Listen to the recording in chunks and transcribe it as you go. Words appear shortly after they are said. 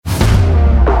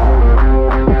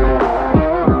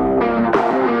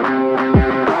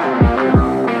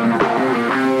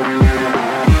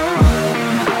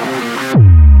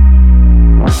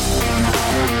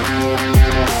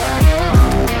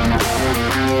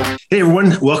Hey,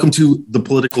 everyone. Welcome to the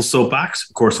Political Soapbox,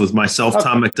 of course, with myself,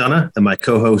 Tom McDonough, and my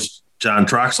co-host, John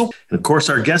Troxel. And, of course,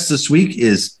 our guest this week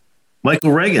is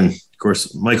Michael Reagan. Of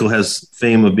course, Michael has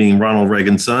fame of being Ronald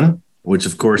Reagan's son, which,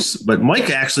 of course, but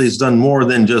Mike actually has done more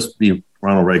than just be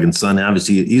Ronald Reagan's son.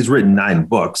 Obviously, he's written 9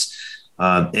 books.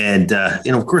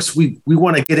 Of course, we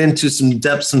want to get into some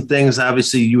depths and things.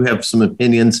 Obviously, you have some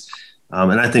opinions.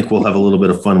 And I think we'll have a little bit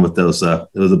of fun with those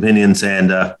opinions,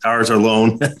 and ours are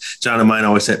lone. John and mine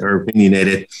always are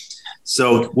opinionated.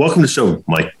 So welcome to the show,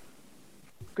 Mike.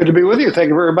 Good to be with you. Thank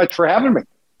you very much for having me.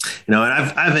 And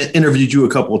I've interviewed you a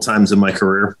couple of times in my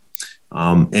career,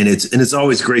 and it's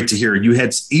always great to hear. You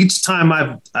had each time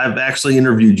I've actually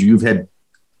interviewed you, you've had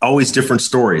always different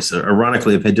stories.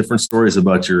 Ironically, I've had different stories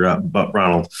about about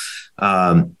Ronald.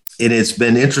 And it's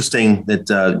been interesting that,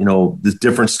 the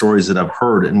different stories that I've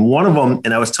heard. And one of them,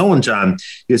 and I was telling John,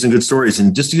 he has some good stories.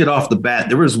 And just to get off the bat,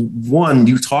 there was one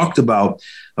you talked about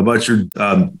your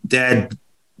dad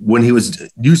when he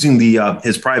was using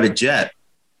his private jet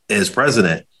as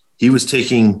president. He was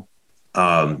taking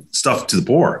stuff to the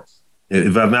poor.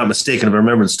 If I'm not mistaken, if I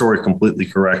remember the story completely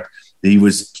correct,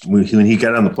 when he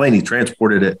got on the plane, he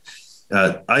transported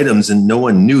items, and no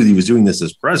one knew he was doing this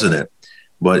as president.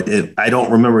 But I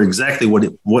don't remember exactly what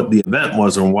the event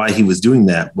was or why he was doing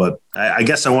that. But I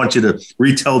guess I want you to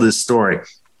retell this story.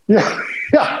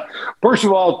 Yeah. First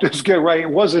of all, just get right.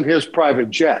 It wasn't his private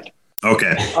jet.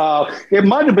 Okay. It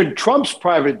might have been Trump's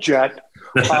private jet,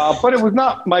 but it was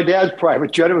not my dad's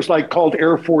private jet. It was called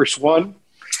Air Force One,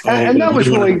 and that was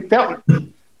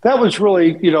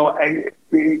really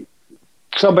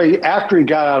somebody after he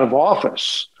got out of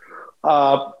office.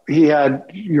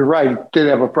 You're right, did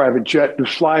have a private jet and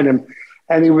was flying him.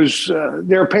 And they were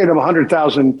paying him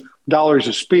 $100,000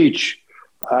 a speech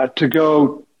to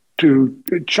go to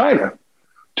China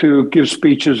to give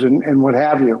speeches and what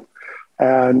have you,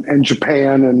 and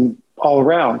Japan and all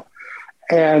around.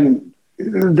 And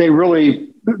the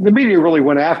media really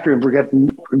went after him for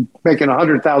making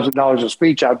 $100,000 a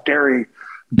speech. How dare he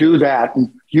do that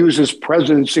and use his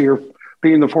presidency or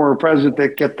being the former president to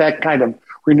get that kind of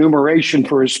remuneration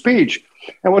for his speech.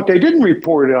 And what they didn't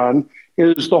report on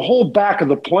is the whole back of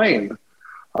the plane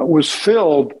was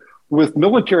filled with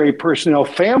military personnel,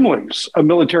 families of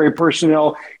military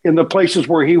personnel in the places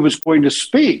where he was going to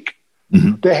speak.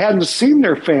 Mm-hmm. They hadn't seen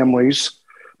their families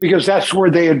because that's where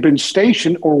they had been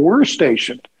stationed or were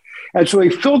stationed. And so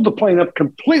he filled the plane up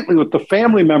completely with the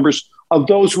family members of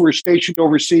those who were stationed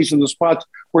overseas in the spots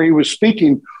where he was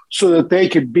speaking, so that they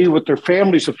could be with their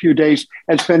families a few days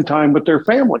and spend time with their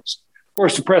families. Of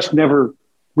course, the press never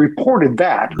reported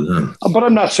that, but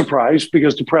I'm not surprised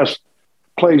because the press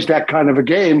plays that kind of a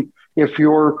game if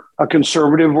you're a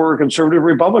conservative or a conservative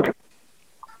Republican.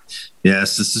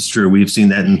 Yes, this is true. We've seen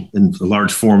that in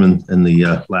large form in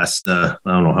the last, I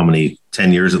don't know how many,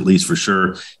 10 years at least for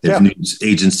sure. News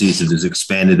agencies, it has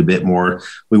expanded a bit more.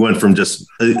 We went from just,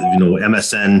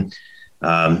 MSN,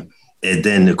 and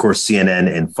then, of course,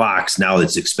 CNN and Fox. Now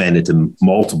it's expanded to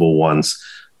multiple ones.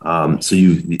 So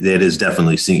that is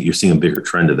definitely you're seeing a bigger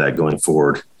trend of that going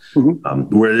forward,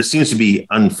 where there seems to be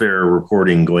unfair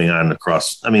reporting going on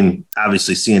across. I mean,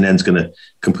 obviously, CNN's going to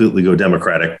completely go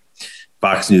Democratic.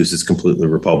 Fox News is completely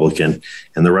Republican,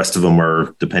 and the rest of them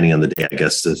are, depending on the day, I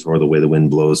guess, or the way the wind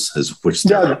blows, this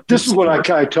is what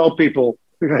I tell people.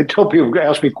 I tell people who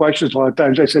ask me questions a lot of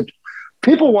times. I said,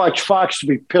 people watch Fox to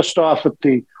be pissed off at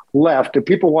the left, and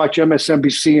people watch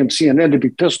MSNBC and CNN to be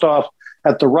pissed off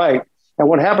at the right. And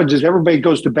what happens is everybody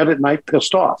goes to bed at night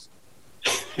pissed off.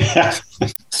 Yeah,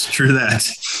 it's true that.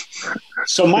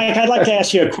 So, Mike, I'd like to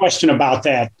ask you a question about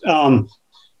that.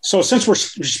 So since we're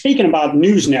speaking about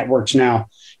news networks now,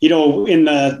 in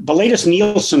the latest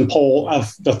Nielsen poll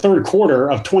of the third quarter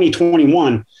of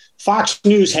 2021, Fox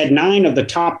News had 9 of the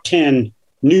top 10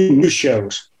 news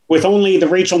shows, with only the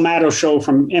Rachel Maddow show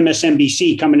from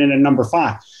MSNBC coming in at number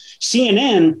 5.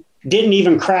 CNN didn't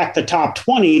even crack the top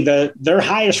 20. Their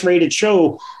highest rated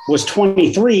show was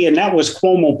 23, and that was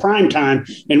Cuomo Primetime.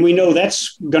 And we know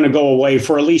that's going to go away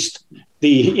for at least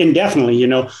indefinitely.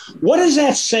 What does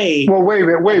that say? Well, wait a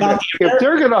minute. If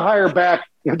they're going to hire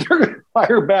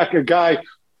back a guy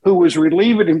who was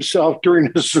relieving himself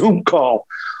during a Zoom call,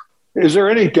 is there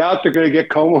any doubt they're going to get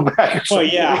Cuomo back? Well,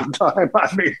 yeah. Time?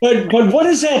 I mean, but what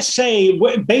does that say,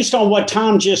 based on what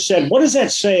Tom just said? What does that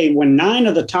say when 9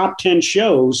 of the top 10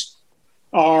 shows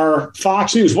are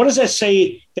Fox News? What does that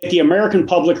say that the American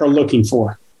public are looking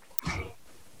for?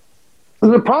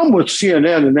 The problem with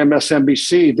CNN and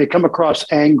MSNBC, they come across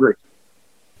angry.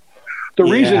 The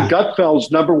reason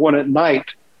Gutfeld's number 1 at night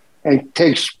and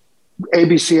takes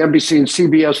ABC, NBC, and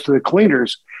CBS to the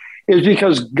cleaners is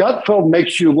because Gutfeld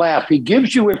makes you laugh. He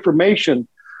gives you information,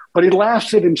 but he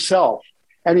laughs at himself,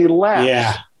 and he laughs.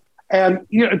 Yeah. And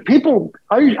people,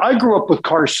 I grew up with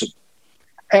Carson,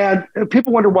 and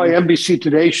people wonder why NBC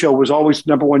Today show was always the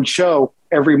number one show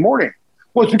every morning.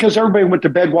 Well, it's because everybody went to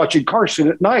bed watching Carson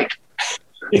at night.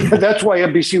 That's why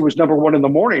NBC was number one in the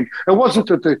morning. It wasn't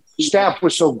that the staff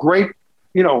was so great,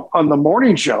 on the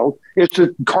morning show. It's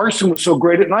that Carson was so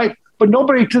great at night. But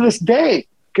nobody to this day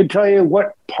can tell you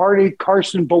what party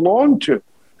Carson belonged to.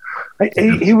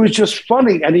 He was just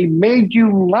funny, and he made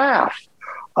you laugh.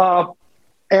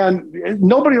 And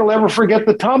nobody will ever forget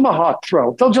the tomahawk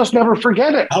throw. They'll just never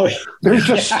forget it. Oh, yeah. There's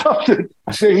just stuff that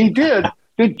he did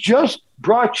that just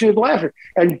brought you laughing.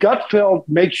 And Gutfeld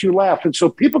makes you laugh. And so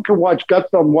people can watch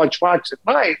Gutfeld and watch Fox at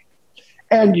night,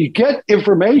 and you get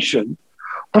information,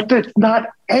 but it's not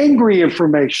angry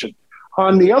information.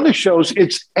 On the other shows,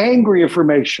 it's angry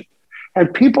information.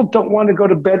 And people don't want to go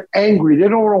to bed angry. They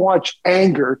don't want to watch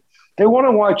anger. They want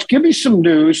to watch, give me some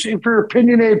news. If you're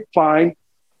opinionated, fine.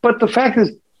 But the fact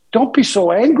is, don't be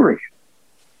so angry.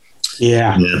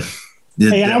 Yeah.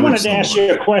 Hey, and I wanted to ask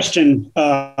you a question.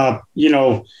 I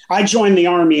joined the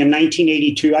Army in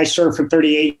 1982. I served for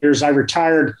 38 years. I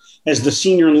retired as the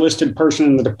senior enlisted person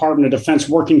in the Department of Defense,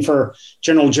 working for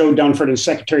General Joe Dunford and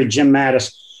Secretary Jim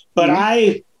Mattis. But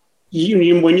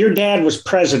when your dad was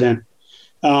president,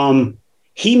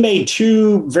 he made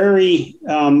two very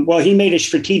he made a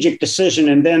strategic decision,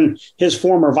 and then his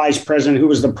former vice president, who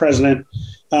was the president,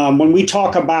 when we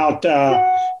talk about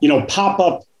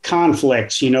pop-up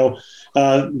conflicts,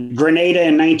 Grenada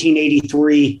in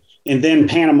 1983 and then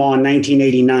Panama in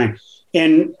 1989.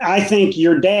 And I think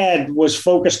your dad was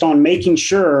focused on making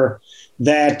sure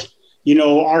that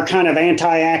our kind of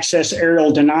anti-access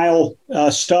aerial denial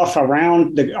stuff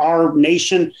around our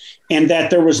nation, and that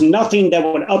there was nothing that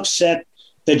would upset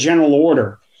the general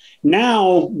order.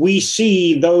 Now we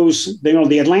see those,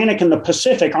 the Atlantic and the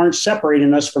Pacific aren't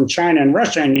separating us from China and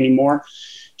Russia anymore.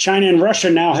 China and Russia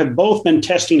now have both been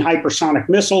testing hypersonic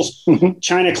missiles. Mm-hmm.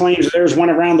 China claims there's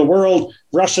one around the world.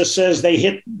 Russia says they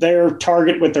hit their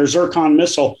target with their Zircon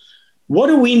missile. What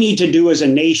do we need to do as a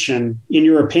nation, in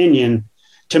your opinion,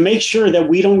 to make sure that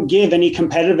we don't give any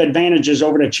competitive advantages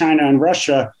over to China and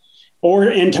Russia,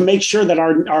 and to make sure that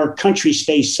our country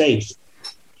stays safe?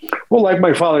 Well, like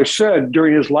my father said,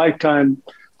 during his lifetime,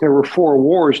 there were 4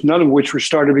 wars, none of which were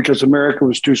started because America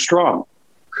was too strong.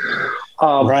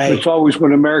 Right. It's always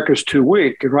when America's too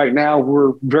weak. And right now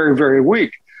we're very, very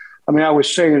weak. I mean, I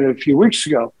was saying it a few weeks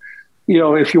ago,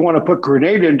 if you want to put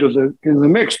Grenada into the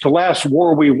mix, the last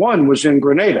war we won was in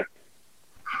Grenada.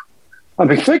 I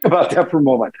mean, think about that for a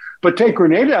moment. But take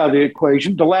Grenada out of the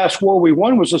equation. The last war we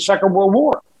won was the Second World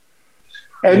War.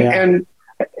 And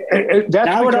that's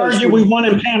I would argue we won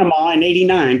in Panama in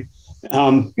 89.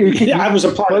 I was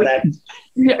a part of that.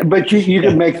 Yeah, but you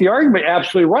can make the argument,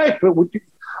 absolutely right.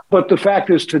 But the fact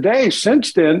is today,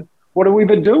 since then, what have we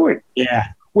been doing? Yeah.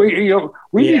 We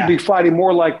need to be fighting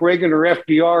more like Reagan or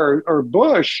FDR or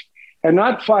Bush, and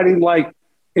not fighting like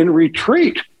in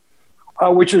retreat,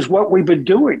 which is what we've been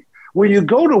doing. When you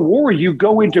go to war, you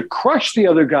go in to crush the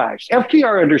other guys.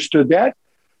 FDR understood that.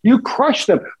 You crush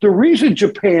them. The reason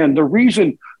Japan, the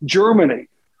reason Germany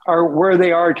are where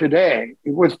they are today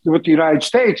with the United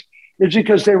States is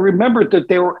because they remembered that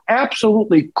they were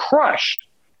absolutely crushed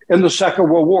in the Second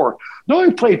World War. No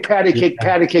one played patty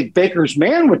cake, baker's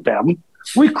man with them.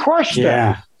 We crushed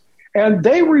them. And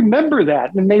they remember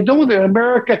that. And they know that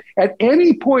America at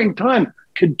any point in time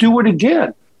could do it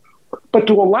again. But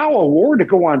to allow a war to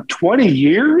go on 20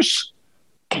 years,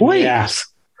 please. Yeah.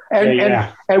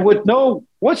 And with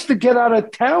what's the get out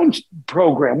of town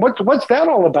program? What's that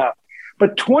all about?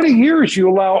 But 20 years you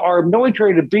allow our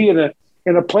military to be in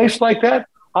a place like that,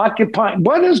 occupying.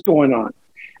 What is going on?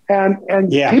 And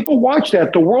people watch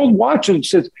that. The world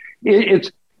watches.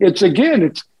 It's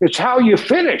how you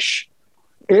finish.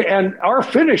 And our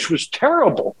finish was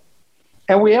terrible.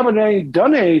 And we haven't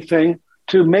done anything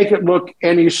to make it look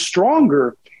any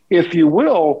stronger, if you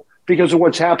will, because of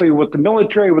what's happening with the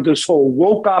military, with this whole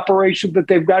woke operation that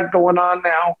they've got going on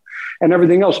now and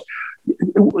everything else.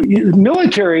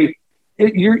 Military,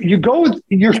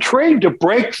 you're trained to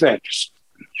break things.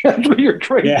 That's what you're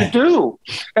trained to do.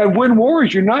 And win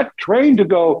wars, you're not trained to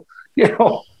go,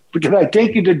 can I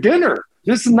take you to dinner?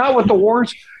 This is not what the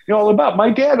war's all about. My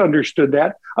dad understood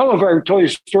that. I don't know if I ever told you a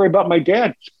story about my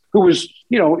dad, who was,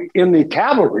 in the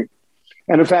cavalry.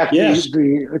 And in fact,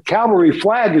 the cavalry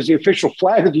flag is the official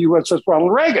flag of the USS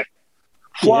Ronald Reagan.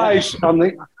 Flies on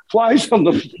the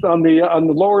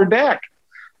lower deck,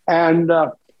 and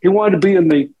he wanted to be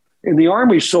in the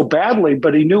Army so badly,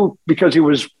 but he knew because he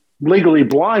was legally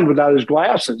blind without his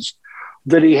glasses,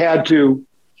 that he had to,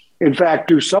 in fact,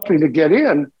 do something to get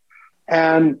in.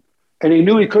 And he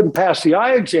knew he couldn't pass the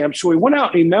eye exam. So he went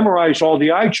out and he memorized all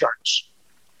the eye charts.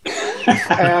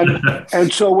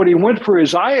 and so when he went for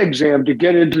his eye exam to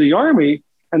get into the Army,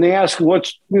 and they asked him,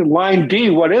 what's line D,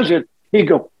 what is it? He'd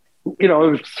go, it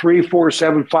was 3, 4,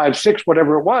 7, 5, 6,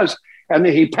 whatever it was. And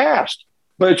then he passed.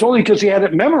 But it's only because he had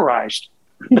it memorized,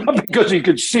 not because he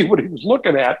could see what he was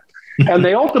looking at. And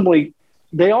they ultimately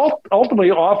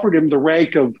offered him the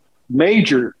rank of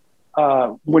major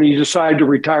when he decided to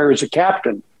retire as a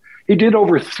captain. He did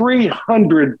over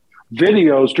 300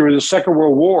 videos during the Second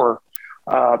World War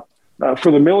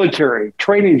for the military,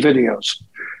 training videos.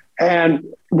 And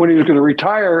when he was going to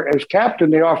retire as captain,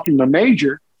 they offered him a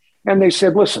major. And they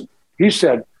said, listen, he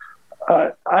said,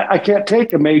 I can't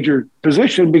take a major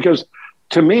position because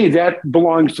to me, that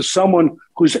belongs to someone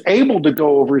who's able to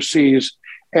go overseas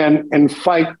and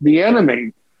fight the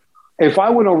enemy. If I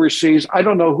went overseas, I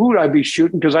don't know who I'd be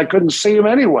shooting because I couldn't see him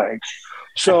anyway.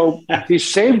 So he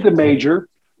saved the major,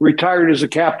 retired as a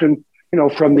captain,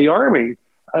 from the Army.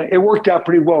 It worked out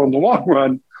pretty well in the long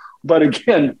run. But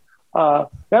again, that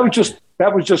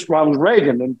was just Ronald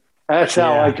Reagan. And that's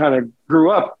how I kind of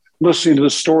grew up listening to the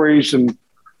stories. And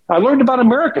I learned about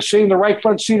America, sitting in the right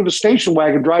front seat of a station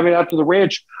wagon, driving out to the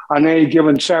ranch on any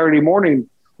given Saturday morning,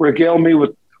 regaling me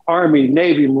with Army,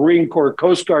 Navy, Marine Corps,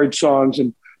 Coast Guard songs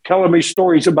and telling me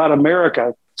stories about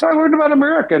America. So I learned about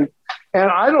America.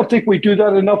 And I don't think we do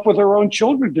that enough with our own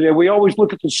children today. We always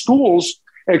look at the schools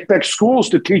and expect schools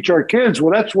to teach our kids.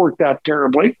 Well, that's worked out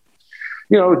terribly.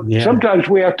 Sometimes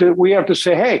we have to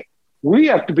say, hey, we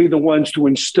have to be the ones to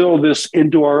instill this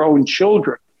into our own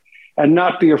children and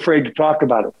not be afraid to talk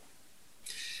about it.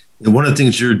 And one of the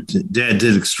things your dad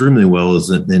did extremely well is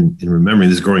in remembering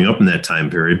this, growing up in that time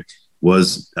period,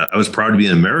 was I was proud to be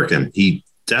an American. He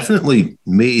definitely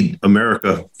made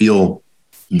America feel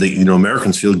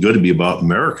Americans feel good to be about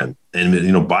American.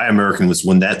 And, Buy American was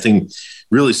when that thing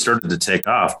really started to take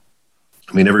off.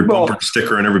 I mean, every bumper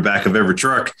sticker on every back of every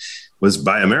truck was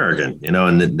Buy American, and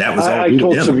that was all.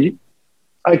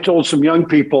 I told some young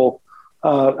people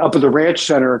up at the Ranch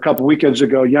Center a couple of weekends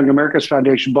ago, Young America's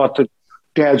Foundation bought the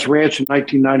dad's ranch in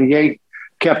 1998,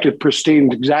 kept it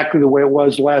pristine exactly the way it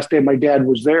was the last day my dad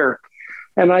was there.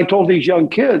 And I told these young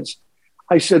kids,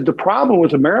 I said, the problem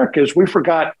with America is we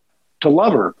forgot to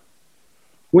love her.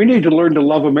 We need to learn to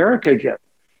love America again.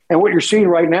 And what you're seeing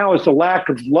right now is the lack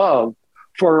of love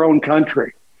for our own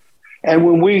country. And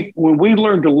when we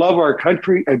learn to love our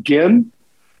country again,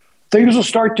 things will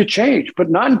start to change, but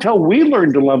not until we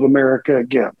learn to love America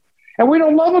again. And we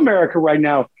don't love America right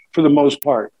now for the most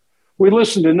part. We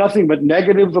listen to nothing but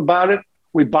negative about it.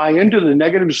 We buy into the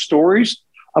negative stories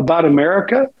about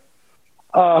America.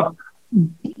 But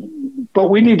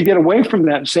we need to get away from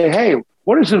that and say, hey,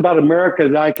 what is it about America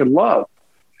that I can love?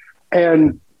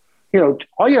 And,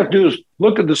 all you have to do is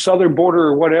look at the southern border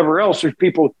or whatever else. There's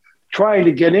people trying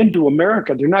to get into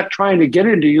America. They're not trying to get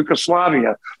into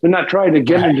Yugoslavia. They're not trying to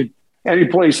get into any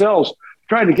place else.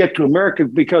 They're trying to get to America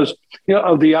because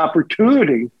of the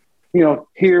opportunity,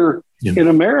 here in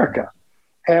America.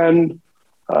 And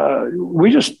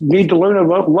we just need to learn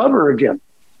about love her again.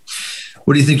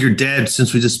 What do you think your dad,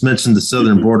 since we just mentioned the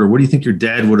southern border, what do you think your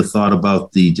dad would have thought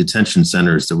about the detention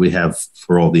centers that we have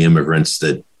for all the immigrants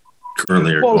that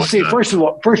currently are? Well, see, first of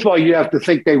all, you have to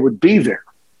think they would be there.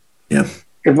 Yeah.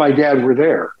 If my dad were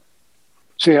there.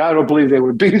 See, I don't believe they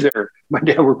would be there. If my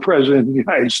dad were president of the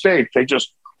United States, they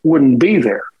just wouldn't be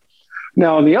there.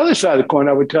 Now, on the other side of the coin,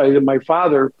 I would tell you that my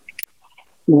father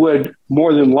would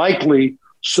more than likely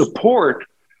support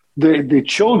the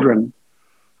children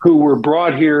who were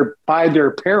brought here by their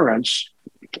parents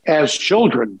as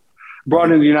children, brought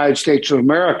into the United States of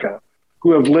America,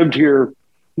 who have lived here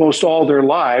most all their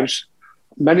lives.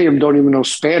 Many of them don't even know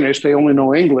Spanish. They only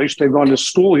know English. They've gone to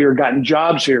school here, gotten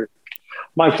jobs here.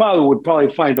 My father would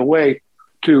probably find a way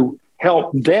to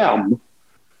help them,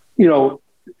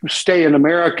 stay in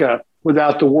America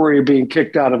without the worry of being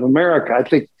kicked out of America. I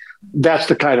think that's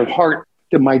the kind of heart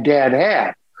that my dad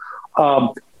had.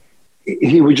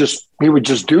 He would just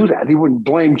do that. He wouldn't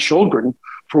blame children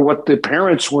for what the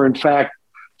parents were in fact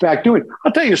doing.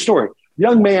 I'll tell you a story.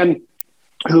 Young man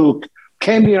who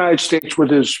came to the United States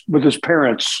with his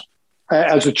parents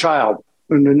as a child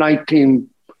in the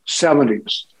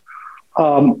 1970s,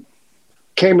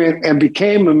 came in and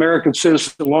became an American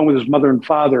citizen along with his mother and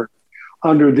father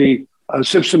under the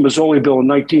Simpson-Mazzoli Bill in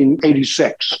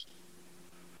 1986,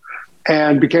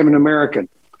 and became an American.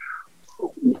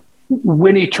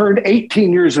 When he turned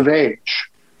 18 years of age,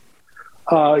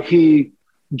 he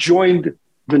joined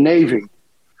the Navy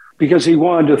because he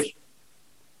wanted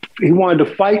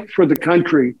to fight for the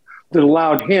country that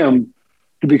allowed him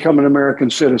to become an American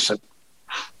citizen.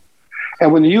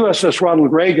 And when the USS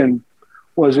Ronald Reagan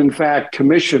was in fact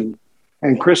commissioned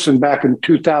and christened back in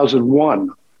 2001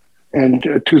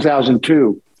 and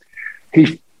 2002,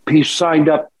 he signed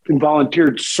up and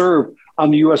volunteered to serve on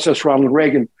the USS Ronald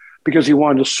Reagan because he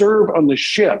wanted to serve on the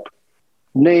ship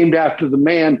named after the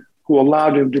man who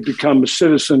allowed him to become a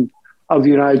citizen of the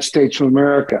United States of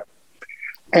America.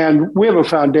 And we have a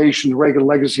foundation, the Reagan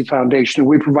Legacy Foundation, and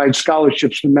we provide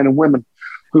scholarships to men and women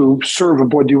who serve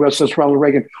aboard the USS Ronald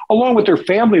Reagan, along with their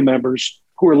family members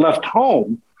who are left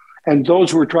home. And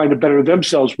those who are trying to better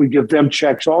themselves, we give them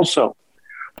checks also.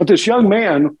 But this young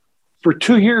man, for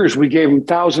 2 years, we gave him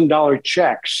 $1,000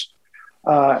 checks.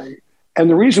 And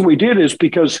the reason we did is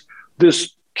because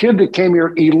this kid that came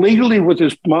here illegally with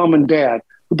his mom and dad,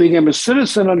 who became a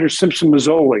citizen under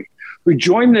Simpson-Mazzoli, who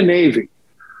joined the Navy,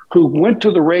 who went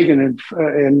to the Reagan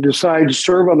and decided to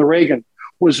serve on the Reagan,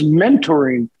 was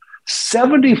mentoring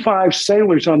 75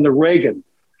 sailors on the Reagan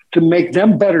to make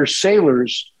them better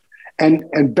sailors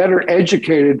and better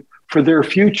educated for their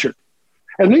future.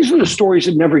 And these are the stories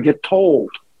that never get told.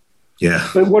 Yeah.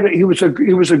 But he was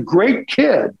a great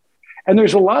kid. And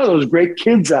there's a lot of those great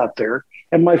kids out there.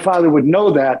 And my father would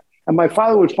know that. And my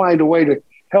father would find a way to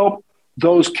help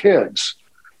those kids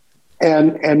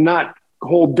and not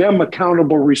hold them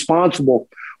accountable, responsible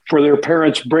for their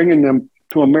parents bringing them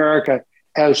to America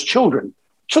as children.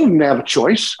 Children didn't have a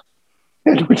choice.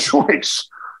 They had no choice.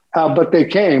 But they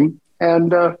came,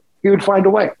 and he would find a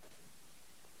way.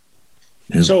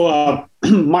 So,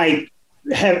 Mike,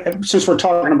 since we're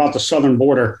talking about the southern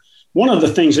border, one of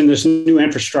the things in this new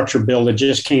infrastructure bill that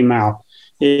just came out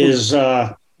is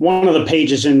one of the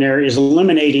pages in there is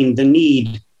eliminating the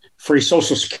need for a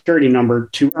Social Security number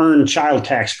to earn child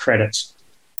tax credits,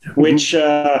 which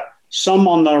some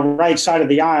on the right side of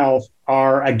the aisle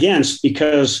are against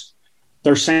because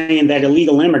they're saying that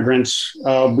illegal immigrants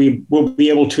we will be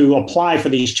able to apply for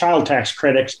these child tax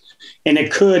credits, and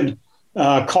it could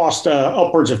cost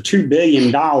upwards of $2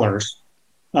 billion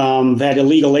that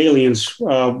illegal aliens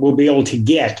will be able to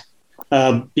get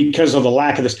because of the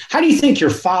lack of this. How do you think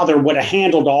your father would have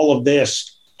handled all of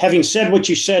this? Having said what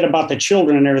you said about the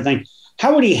children and everything,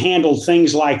 how would he handle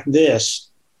things like this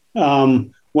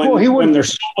when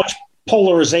there's so much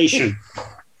polarization?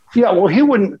 Yeah, well, he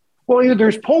wouldn't. Well,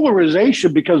 there's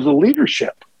polarization because of the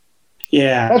leadership.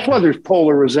 Yeah. That's why there's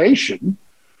polarization.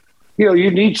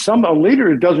 You need a leader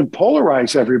that doesn't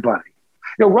polarize everybody.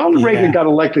 Ronald Reagan got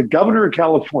elected governor of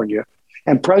California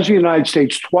and president of the United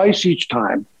States twice each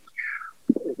time,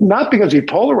 not because he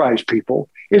polarized people,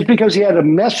 it's because he had a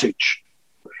message.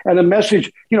 And a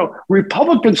message,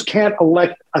 Republicans can't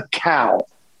elect a cow.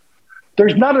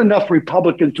 There's not enough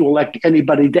Republicans to elect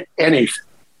anybody to anything.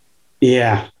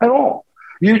 Yeah. At all.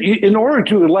 You, in order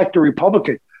to elect a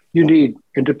Republican, you need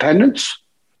independents,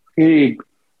 you need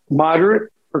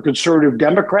moderate or conservative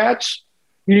Democrats,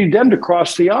 you need them to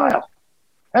cross the aisle.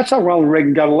 That's how Ronald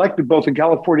Reagan got elected, both in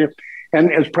California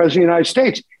and as president of the United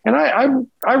States. And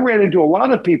I ran into a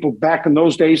lot of people back in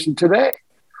those days and today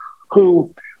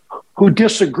who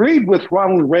disagreed with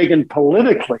Ronald Reagan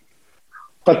politically,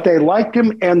 but they liked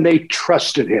him and they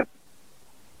trusted him.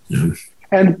 Mm-hmm.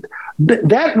 And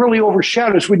that really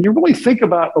overshadows when you really think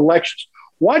about elections.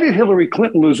 Why did Hillary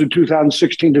Clinton lose in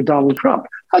 2016 to Donald Trump?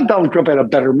 Donald Trump had a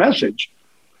better message.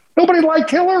 Nobody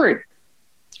liked Hillary.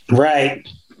 Right.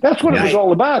 That's what it was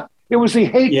all about. It was the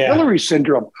hate Hillary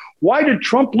syndrome. Why did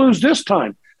Trump lose this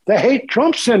time? The hate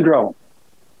Trump syndrome.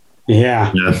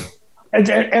 Yeah.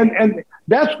 And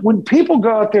that's when people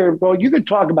go out there, well, you could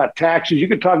talk about taxes, you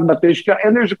could talk about this,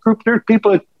 and there's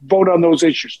people that vote on those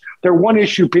issues. They're one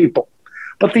issue people.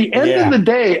 But at the end of the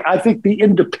day, I think the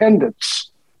independents,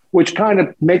 which kind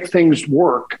of make things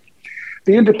work,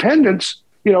 the independents,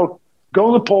 go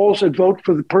to the polls and vote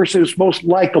for the person who's most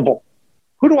likable.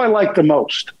 Who do I like the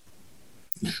most?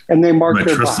 And they mark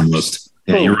their box. The most.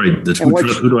 Yeah, you're right.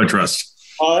 Who do I trust?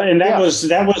 And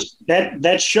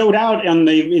that showed out in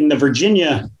the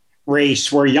Virginia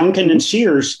race where Youngkin and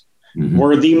Sears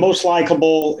were the most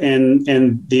likable, and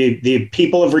the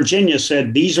people of Virginia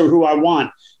said, these are who I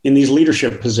want in these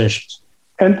leadership positions.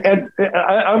 And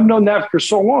I've known that for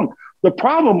so long. The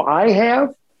problem I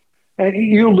have, and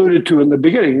you alluded to in the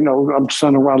beginning, I'm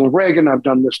son of Ronald Reagan, I've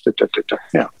done this. The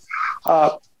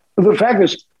fact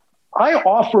is, I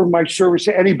offer my service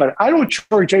to anybody. I don't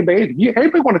charge anybody anything.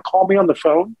 Anybody want to call me on the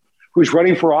phone who's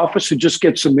running for office and just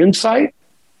get some insight?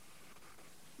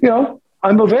 I'm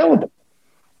available.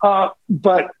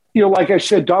 But, like I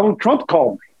said, Donald Trump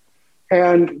called me.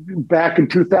 And back in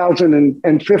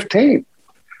 2015,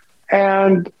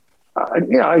 And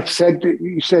I said,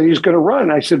 he said he's going to run.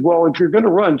 I said, well, if you're going to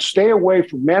run, stay away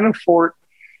from Manafort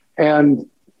and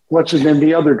what's his name,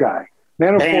 the other guy.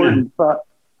 Manafort,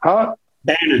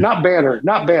 Bannon. Not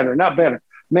Banner.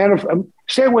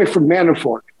 Stay away from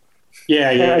Manafort. Yeah.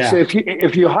 I said,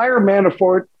 if you hire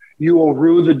Manafort, you will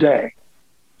rue the day.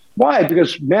 Why?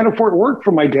 Because Manafort worked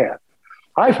for my dad.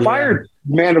 I fired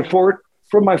Manafort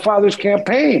from my father's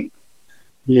campaign.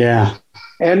 Yeah.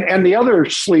 And the other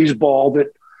sleazeball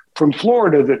that from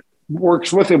Florida that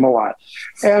works with him a lot.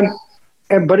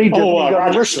 But he didn't.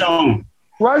 Roger Stone.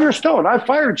 Roger Stone. I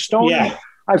fired Stone. Yeah.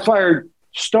 I fired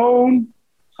Stone.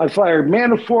 I fired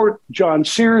Manafort, John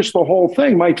Sears, the whole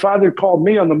thing. My father called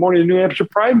me on the morning of the New Hampshire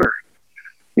primary,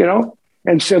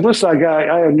 and said, listen, I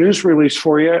have a news release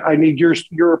for you. I need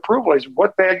your approval. I said,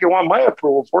 what the heck do you want my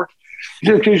approval for? He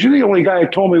said, because you're the only guy who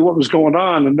told me what was going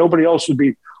on and nobody else would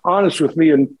be honest with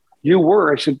me. And you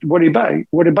were. I said, what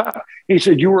about? He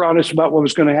said, you were honest about what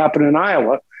was going to happen in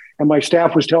Iowa. And my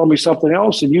staff was telling me something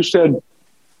else. And you said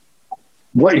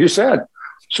what you said.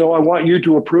 So I want you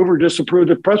to approve or disapprove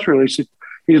the press release. He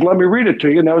said, let me read it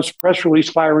to you. And that was a press release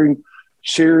firing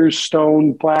Sears,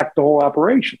 Stone, Black, the whole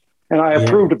operation. And I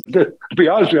approved it. To be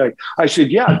honest with you, I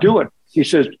said, yeah, do it. He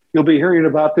says, you'll be hearing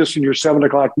about this in your 7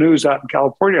 o'clock news out in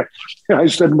California. And I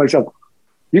said to myself,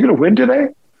 you going to win today?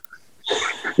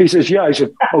 He says, yeah. I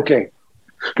said, okay.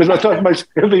 Because I thought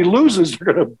if he loses,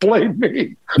 they're going to blame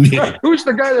me. Yeah. Who's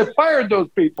the guy that fired those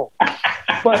people?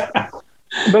 But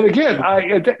again,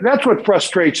 that's what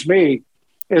frustrates me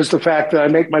is the fact that I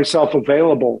make myself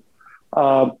available.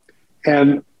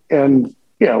 And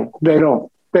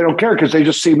they don't care because they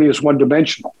just see me as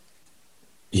one-dimensional.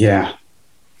 Yeah.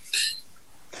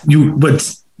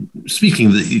 But speaking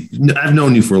of I've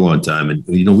known you for a long time, and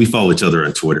we follow each other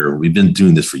on Twitter. We've been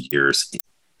doing this for years.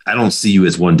 I don't see you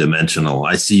as one-dimensional.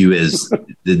 I see you as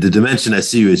the dimension. I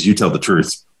see you as you tell the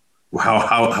truth,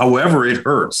 however it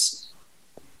hurts.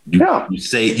 You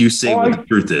say what the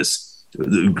truth is,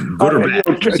 good or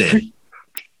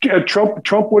bad.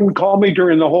 Trump wouldn't call me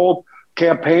during the whole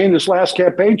campaign, this last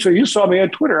campaign. So you saw me on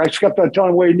Twitter. I just kept on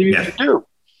telling him what he needed to do.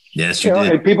 Yes, you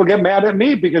did. And people get mad at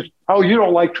me because, you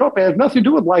don't like Trump. It has nothing to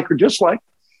do with like or dislike.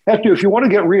 If you want to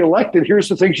get reelected, here's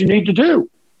the things you need to do.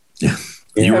 Yeah.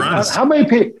 You were honest. How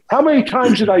many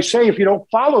times did I say, if you don't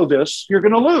follow this, you're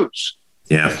going to lose?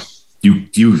 Yeah.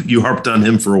 You harped on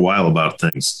him for a while about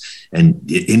things and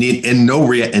no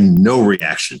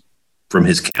reaction from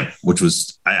his camp, which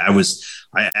was, I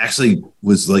actually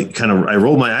was like, I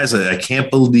rolled my eyes. I can't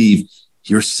believe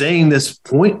you're saying this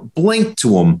point blank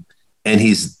to him. And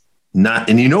he's not,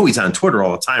 and he's on Twitter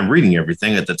all the time reading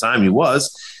everything. At the time he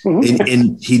was,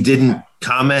 and he didn't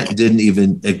comment, didn't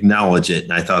even acknowledge it.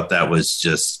 And I thought that was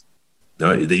just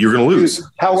that you're going to lose.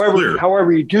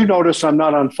 However, you do notice I'm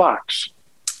not on Fox.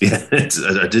 Yeah,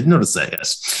 I did notice that.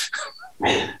 Yes.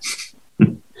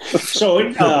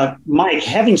 So, Mike,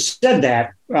 having said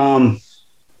that, the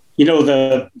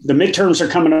midterms are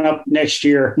coming up next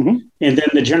year, and then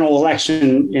the general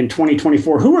election in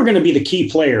 2024. Who are going to be the key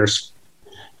players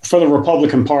for the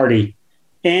Republican Party?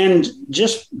 And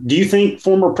just, do you think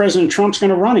former President Trump's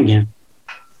going to run again?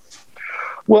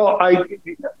 Well, I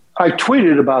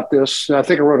tweeted about this, and I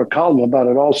think I wrote a column about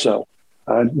it also.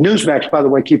 Newsmax, by the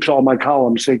way, keeps all my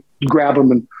columns. They grab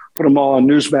them and put them all on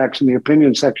Newsmax in the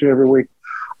opinion section every week.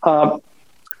 I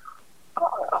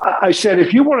said,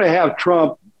 if you want to have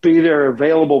Trump be there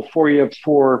available for you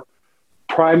for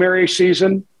primary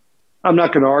season, I'm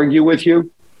not going to argue with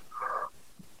you,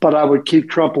 but I would keep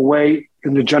Trump away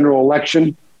in the general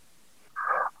election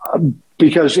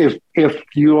because if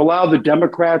you allow the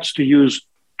Democrats to use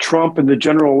Trump in the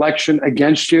general election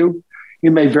against you, you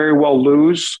may very well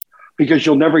lose because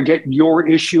you'll never get your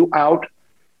issue out.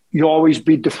 You'll always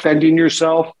be defending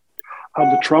yourself on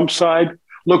the Trump side.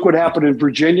 Look what happened in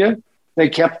Virginia. They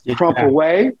kept Trump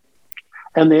away.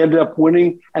 And they ended up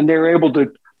winning, and they were able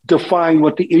to define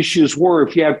what the issues were.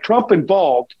 If you have Trump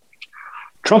involved,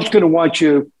 Trump's going to want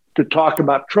you to talk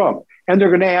about Trump. And they're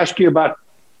going to ask you about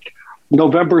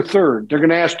November 3rd. They're going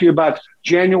to ask you about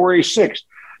January 6th.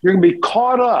 You're going to be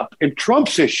caught up in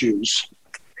Trump's issues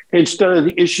instead of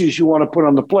the issues you want to put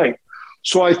on the plate.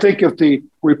 So I think if the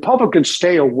Republicans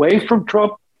stay away from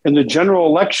Trump in the general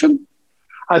election,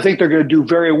 I think they're going to do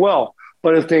very well.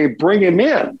 But if they bring him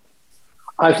in,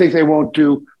 I think they won't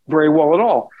do very well at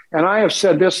all. And I have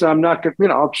said this, and I'm not going to,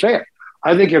 I'll say it.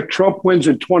 I think if Trump wins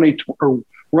in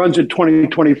runs in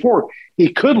 2024,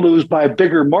 he could lose by a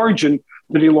bigger margin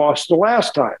than he lost the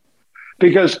last time,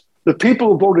 because the people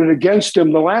who voted against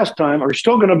him the last time are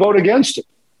still going to vote against him.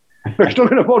 They're still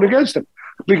going to vote against him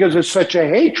because it's such a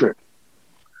hatred.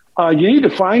 You need to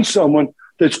find someone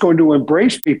that's going to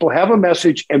embrace people, have a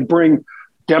message, and bring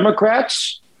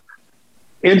Democrats,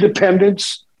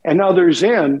 independents, and others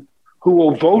in who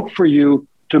will vote for you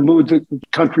to move the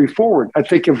country forward. I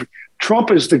think if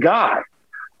Trump is the guy,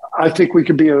 I think we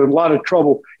could be in a lot of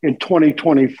trouble in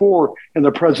 2024 in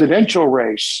the presidential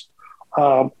race.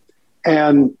 And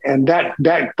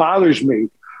that bothers me.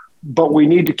 But we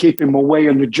need to keep him away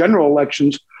in the general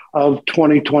elections of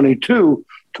 2022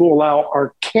 to allow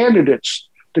our candidates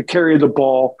to carry the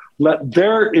ball, let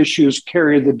their issues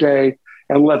carry the day,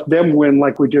 and let them win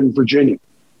like we did in Virginia.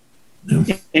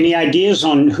 Yeah. Any ideas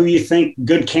on who you think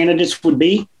good candidates would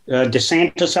be?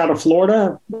 DeSantis out of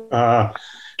Florida? I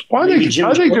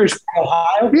think there's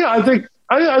Ohio. Yeah,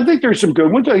 I think there's some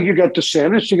good ones. You got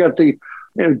DeSantis, you got the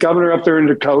governor up there in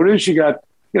Dakotas, you got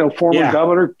former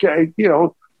governor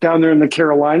down there in the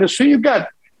Carolinas. So you got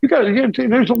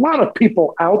there's a lot of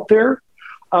people out there.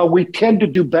 We tend to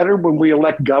do better when we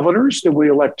elect governors than we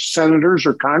elect senators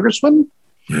or congressmen,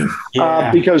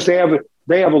 because they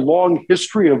have a long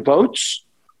history of votes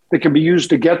that can be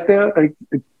used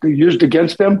used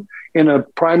against them in a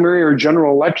primary or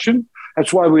general election.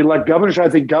 That's why we elect governors. I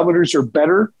think governors are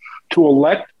better to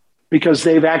elect because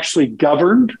they've actually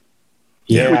governed,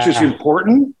 which is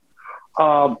important.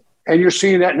 And you're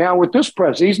seeing that now with this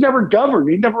president. He's never governed.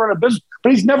 He's never run a business,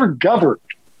 but he's never governed.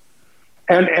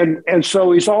 And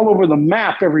so he's all over the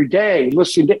map every day,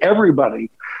 listening to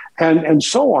everybody and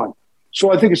so on.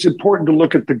 So I think it's important to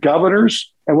look at the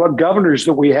governors and what governors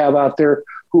that we have out there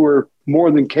who are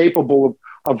more than capable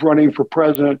of running for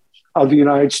president of the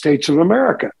United States of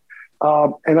America.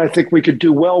 And I think we could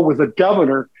do well with a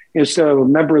governor instead of a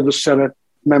member of the Senate,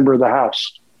 member of the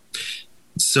House.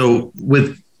 So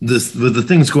with the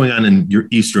things going on in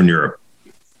Eastern Europe,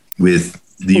 with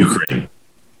the Ukraine,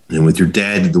 and with your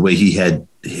dad, the way he had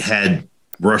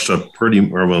Russia at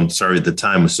the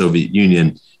time of Soviet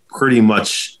Union, pretty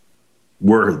much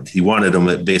where he wanted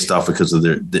them based off because of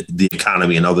the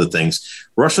economy and other things.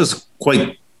 Russia's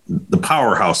quite the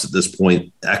powerhouse at this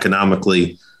point,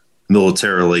 economically,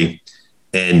 militarily,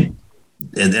 and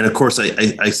of course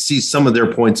I see some of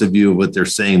their points of view of what they're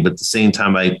saying, but at the same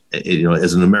time,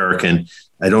 as an American,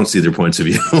 I don't see their points of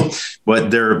view.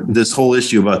 But this whole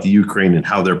issue about the Ukraine and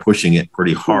how they're pushing it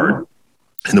pretty hard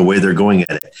and the way they're going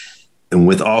at it, and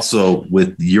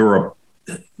with Europe.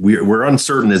 We're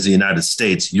uncertain as the United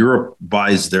States. Europe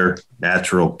buys their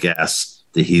natural gas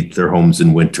to heat their homes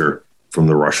in winter from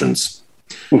the Russians.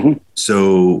 Mm-hmm.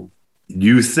 So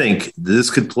you think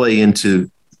this could play into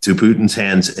Putin's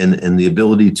hands and the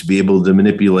ability to be able to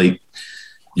manipulate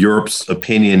Europe's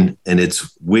opinion and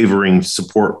its wavering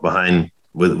support behind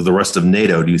with the rest of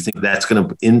NATO? Do you think that's going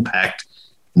to impact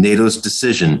NATO's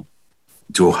decision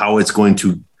to how it's going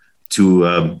to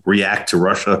react to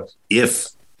Russia if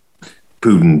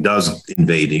Putin does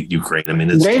invade Ukraine? I mean,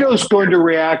 NATO's going to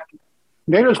react.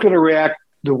 NATO's going to react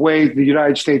the way the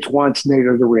United States wants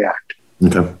NATO to react.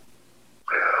 Okay.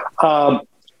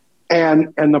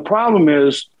 And the problem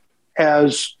is,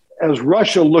 as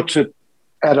Russia looks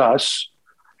at us,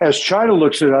 as China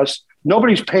looks at us,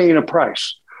 nobody's paying a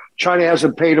price. China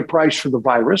hasn't paid a price for the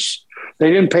virus. They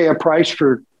didn't pay a price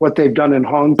for what they've done in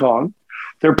Hong Kong.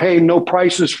 They're paying no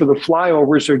prices for the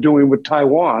flyovers they're doing with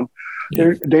Taiwan.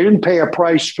 They didn't pay a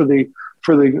price for the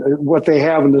what they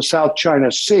have in the South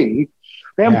China Sea.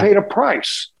 They haven't paid a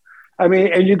price. I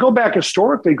mean, and you go back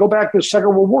historically, go back to the Second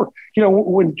World War.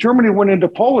 When Germany went into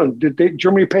Poland, did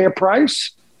Germany pay a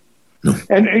price? No.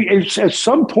 And it's, at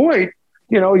some point,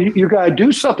 you got to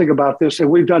do something about this, and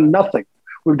we've done nothing.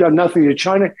 We've done nothing to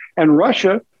China, and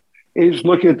Russia is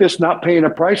looking at this, not paying a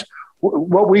price.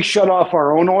 What we shut off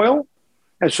our own oil,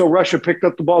 and so Russia picked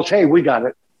up the balls. Hey, we got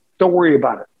it. Don't worry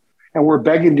about it. And we're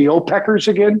begging the OPECers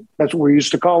again. That's what we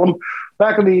used to call them.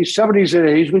 Back in the 70s and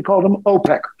 80s, we called them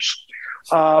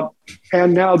OPECers.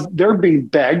 And now they're being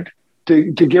begged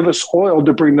to give us oil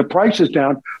to bring the prices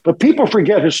down. But people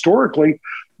forget historically,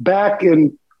 back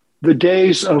in the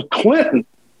days of Clinton,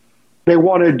 they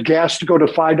wanted gas to go to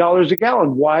 $5 a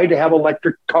gallon. Why? To have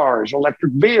electric cars,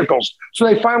 electric vehicles. So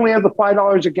they finally have the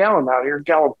 $5 a gallon out here in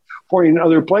California and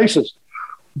other places.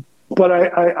 But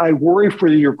I worry for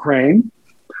the Ukraine.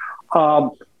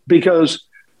 Because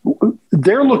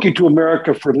they're looking to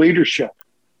America for leadership,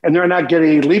 and they're not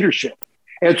getting any leadership.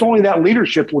 And it's only that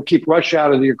leadership will keep Russia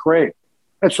out of the Ukraine.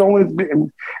 That's only,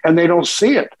 and they don't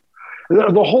see it.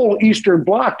 The whole Eastern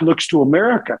Bloc looks to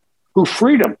America, who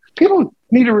freed them. People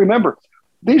need to remember,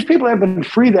 these people haven't been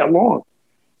free that long.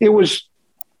 I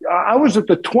was at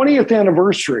the 20th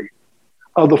anniversary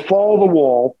of the fall of the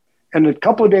wall, and a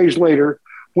couple of days later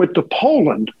went to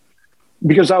Poland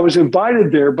because I was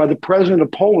invited there by the president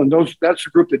of Poland. That's the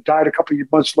group that died a couple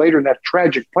of months later in that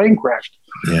tragic plane crash.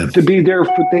 Yeah. To be there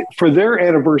for their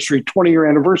anniversary, 20-year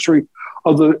anniversary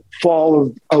of the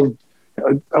fall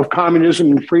of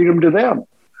communism and freedom to them.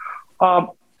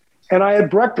 And I had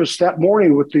breakfast that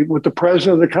morning with the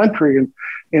president of the country,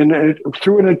 and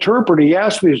through an interpreter, he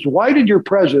asked me, "Why did your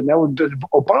president, that was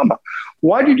Obama,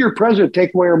 why did your president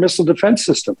take away our missile defense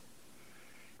system?"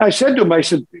 I said to him, I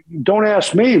said, "Don't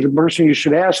ask me. The person you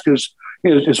should ask is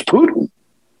Putin.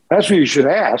 That's who you should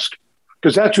ask,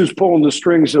 because that's who's pulling the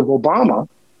strings of Obama."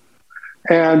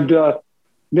 And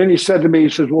then he said to me, he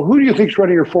says, "Well, who do you think's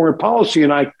running your foreign policy?"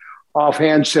 And I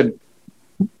offhand said,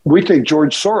 "We think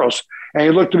George Soros." And he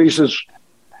looked at me and says,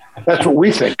 "That's what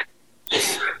we think."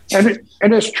 And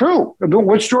it's true.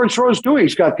 What's George Soros doing?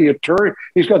 He's got the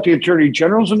attorney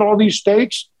generals in all these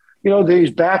states, that he's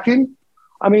backing.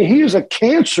 I mean, he is a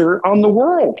cancer on the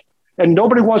world, and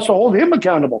nobody wants to hold him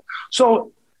accountable.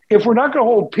 So if we're not going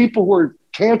to hold people who are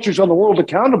cancers on the world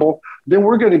accountable, then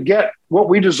we're going to get what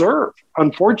we deserve.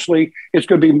 Unfortunately, it's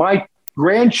going to be my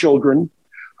grandchildren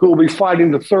who will be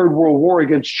fighting the Third World War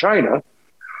against China,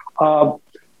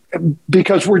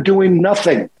 because we're doing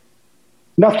nothing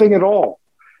at all.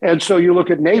 And so you look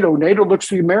at NATO. NATO looks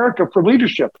to America for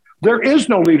leadership. There is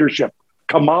no leadership.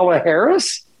 Kamala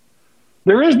Harris?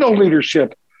 There is no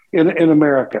leadership in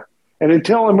America. And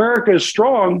until America is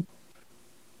strong,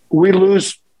 we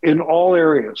lose in all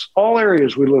areas. All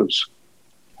areas we lose.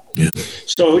 Yeah.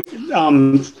 So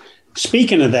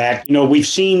speaking of that, we've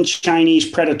seen Chinese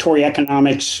predatory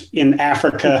economics in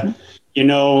Africa, and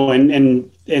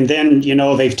then,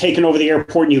 they've taken over the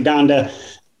airport in Uganda.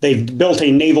 They've built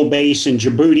a naval base in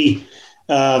Djibouti.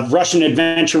 Russian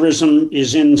adventurism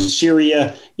is in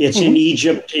Syria. It's in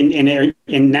Egypt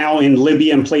and now in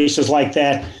Libya and places like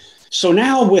that. So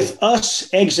now with us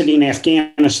exiting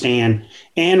Afghanistan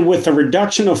and with the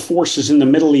reduction of forces in the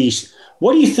Middle East,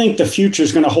 what do you think the future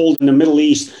is going to hold in the Middle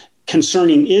East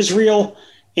concerning Israel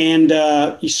and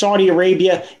Saudi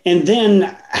Arabia? And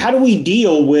then how do we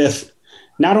deal with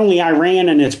not only Iran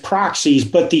and its proxies,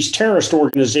 but these terrorist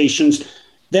organizations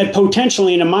that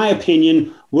potentially, in my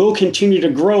opinion, will continue to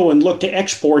grow and look to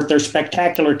export their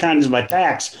spectacular kinds of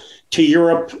attacks to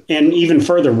Europe and even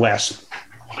further west?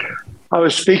 I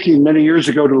was speaking many years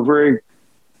ago to a very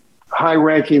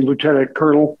high-ranking lieutenant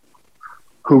colonel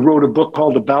who wrote a book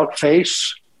called About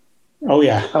Face. Oh,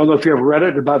 yeah. I don't know if you ever read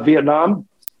it, about Vietnam.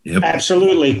 Yep.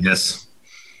 Absolutely. Yes.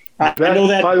 I know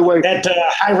that, by the way, that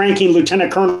high-ranking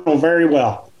lieutenant colonel very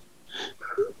well.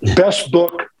 Best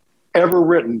book ever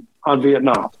written on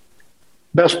Vietnam.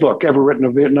 Best book ever written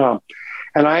on Vietnam.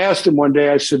 And I asked him one day,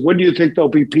 I said, "When do you think there'll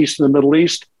be peace in the Middle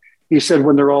East?" He said,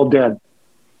 "When they're all dead."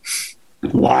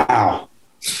 Wow.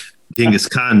 Genghis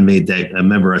Khan made that. I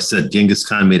remember I said Genghis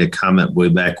Khan made a comment way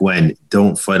back when,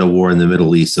 "Don't fight a war in the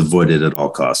Middle East, avoid it at all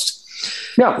costs."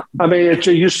 Yeah. I mean,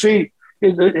 you see,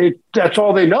 that's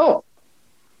all they know.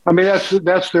 I mean,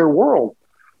 that's their world.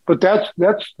 But that's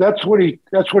what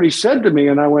he said to me.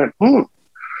 And I went,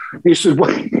 He said,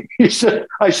 "What?"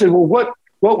 I said, "Well,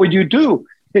 what would you do?"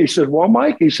 He said, "Well,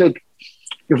 Mike," he said,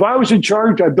 "if I was in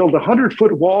charge, I'd build a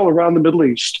 100-foot wall around the Middle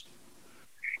East.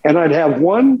 And I'd have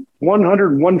one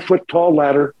 101-foot tall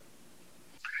ladder.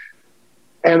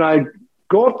 And I'd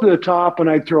go up to the top and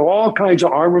I'd throw all kinds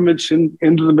of armaments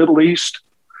into the Middle East.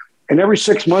 And every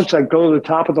 6 months, I'd go to the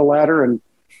top of the ladder and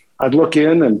I'd look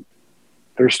in and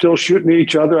they're still shooting at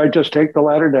each other. I'd just take the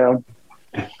ladder down.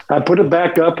 I'd put it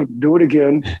back up and do it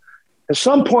again. At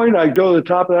some point, I'd go to the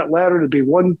top of that ladder to be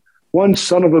one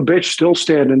son of a bitch still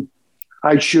standing.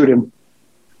 I'd shoot him.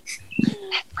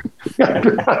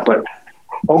 But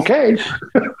okay.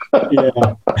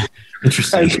 Yeah.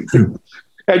 Interesting.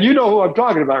 And you know who I'm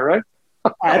talking about, right?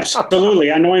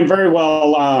 Absolutely. I know him very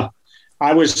well.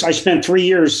 I spent 3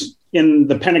 years in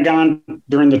the Pentagon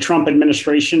during the Trump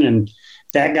administration, and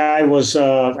that guy was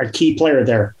a key player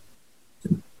there.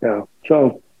 Yeah.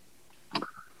 So,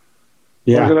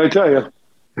 yeah. What can I tell you?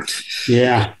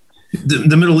 Yeah.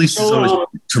 The Middle East is always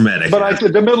traumatic. But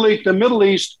the Middle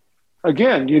East,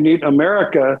 again, you need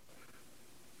America.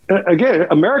 Again,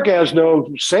 America has no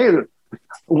say.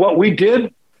 What we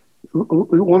did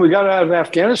when we got out of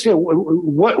Afghanistan,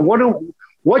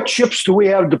 what chips do we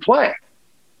have to play?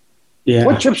 Yeah.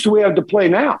 What chips do we have to play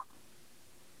now?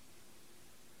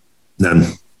 None.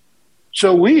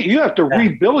 So you have to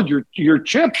rebuild your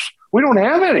chips. We don't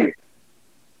have any.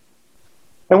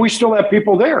 And we still have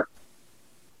people there.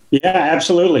 Yeah,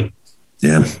 absolutely.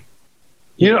 Yeah.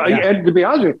 And to be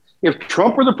honest with you, if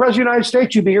Trump were the president of the United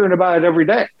States, you'd be hearing about it every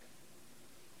day.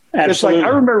 Absolutely. It's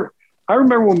like I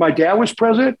remember when my dad was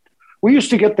president, we used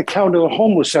to get the count of the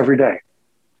homeless every day.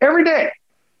 Every day,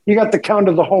 you got the count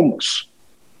of the homeless.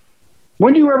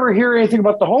 When do you ever hear anything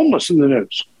about the homeless in the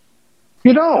news?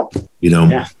 You don't. You know.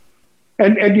 Yeah.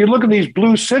 And you look at these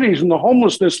blue cities and the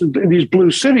homelessness in these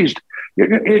blue cities, but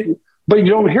you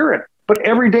don't hear it. But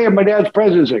every day of my dad's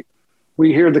presidency,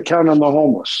 we hear the count on the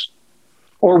homeless.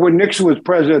 Or when Nixon was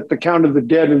president, the count of the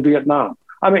dead in Vietnam.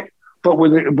 I mean, but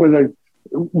when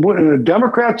the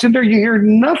Democrats in there, you hear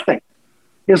nothing.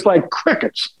 It's like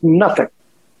crickets, nothing.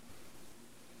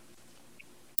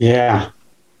 Yeah.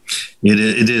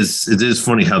 It is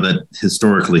funny how that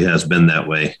historically has been that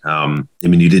way. I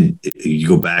mean, you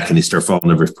go back and you start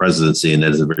following every presidency, and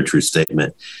that is a very true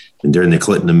statement. And during the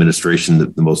Clinton administration,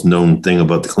 the most known thing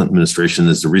about the Clinton administration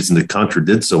is the reason the country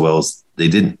did so well is they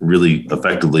didn't really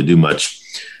effectively do much.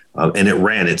 And it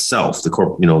ran itself. The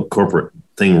corporate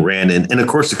thing ran. And of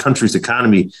course, the country's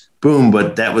economy boomed,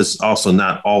 but that was also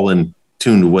not all in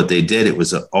tune to what they did. It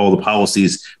was all the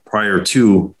policies prior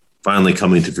to finally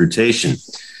coming to fruition.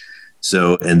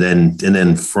 So, and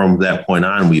then from that point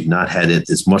on, we've not had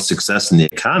as much success in the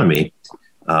economy,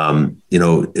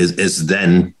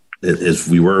 as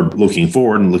we were looking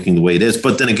forward and looking the way it is.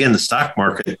 But then again, the stock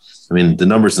market, I mean, the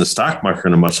numbers in the stock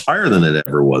market are much higher than it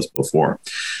ever was before.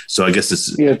 So I guess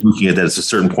it's looking at that as a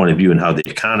certain point of view and how the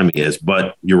economy is.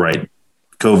 But you're right.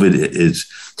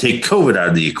 Take COVID out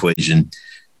of the equation.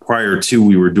 Prior to,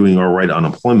 we were doing all right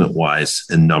unemployment wise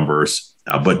in numbers.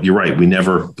 But you're right.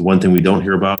 The one thing we don't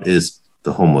hear about is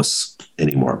the homeless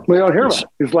anymore. We don't hear about it.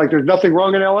 It's like there's nothing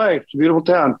wrong in LA. It's a beautiful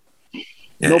town.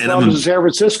 No problems in San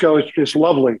Francisco. It's just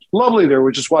lovely. Lovely there.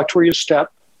 We just watch where you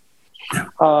step.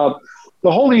 The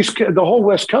whole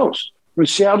West Coast, from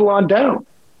Seattle on down.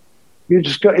 You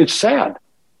just go, it's sad.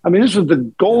 I mean, this is the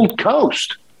Gold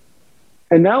Coast.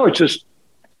 And now it's just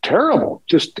terrible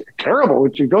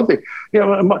what you go through.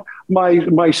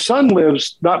 My son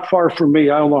lives not far from me.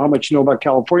 I don't know how much you know about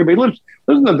California, but he lives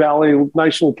in the valley, a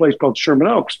nice little place called Sherman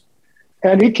Oaks.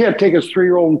 And he can't take his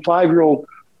 3-year-old and 5-year-old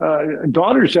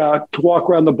daughters out to walk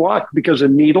around the block because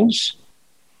of needles.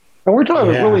 And we're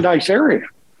talking a really nice area.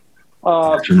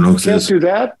 Can't do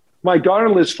that. My daughter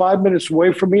lives 5 minutes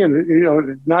away from me,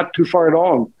 and not too far at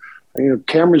all. And,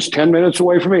 Cameron's 10 minutes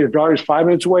away from me. The daughter's 5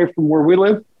 minutes away from where we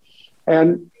live.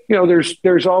 And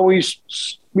there's always,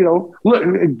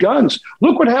 guns.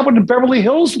 Look what happened in Beverly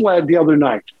Hills the other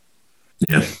night.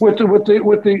 Yeah. With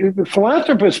the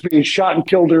philanthropist being shot and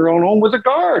killed in her own home with a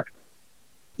guard.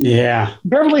 Yeah.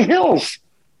 Beverly Hills.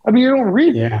 I mean, you don't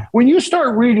read. Yeah. When you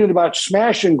start reading about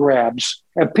smash and grabs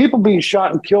and people being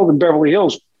shot and killed in Beverly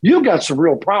Hills, you've got some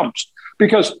real problems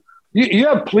because you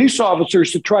have police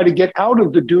officers to try to get out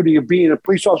of the duty of being a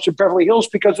police officer in Beverly Hills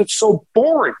because it's so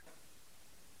boring.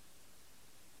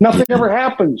 Nothing ever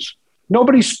happens.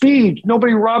 Nobody speeds.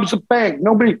 Nobody robs a bank.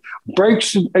 Nobody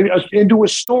breaks into a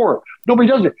store. Nobody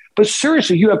does it. But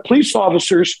seriously, you have police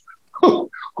officers who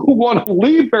want to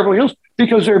leave Beverly Hills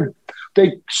because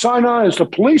they sign on as a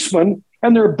policeman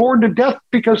and they're bored to death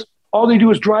because all they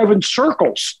do is drive in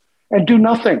circles and do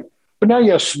nothing. But now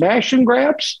you have smash and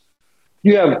grabs.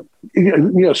 You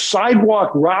have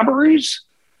sidewalk robberies.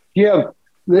 You have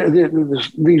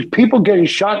these people getting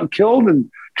shot and killed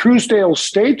in Truesdale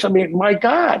Estates. I mean, my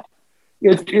God,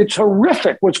 it's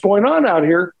horrific what's going on out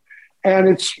here.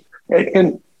 And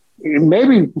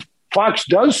maybe Fox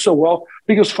does so well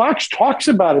because Fox talks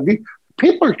about it.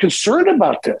 People are concerned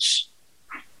about this.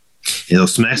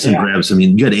 Smash and grabs. I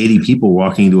mean, you got 80 people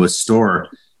walking into a store.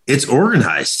 It's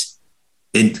organized.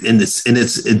 And it's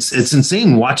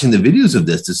insane watching the videos of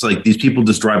this. It's like these people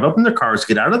just drive up in their cars,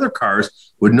 get out of their cars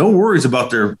with no worries about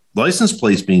their license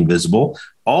plates being visible,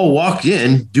 all walk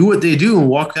in, do what they do and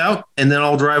walk out, and then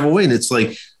all drive away. And it's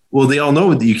like, well, they all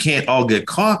know that you can't all get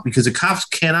caught because the cops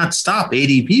cannot stop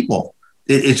 80 people.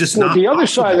 It's just not. The other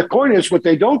side of the coin is what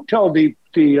they don't tell the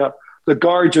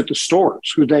guards at the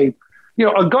stores who a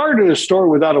guard at a store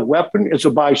without a weapon is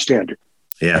a bystander.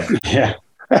 Yeah. Yeah.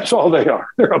 That's all they are.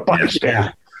 They're a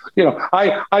bystander. Yeah.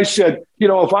 I said,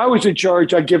 if I was in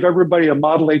charge, I'd give everybody a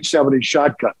Model 870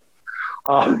 shotgun.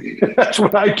 That's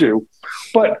what I do.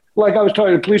 But like I was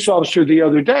talking to a police officer the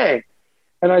other day,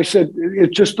 and I said,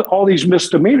 it's just all these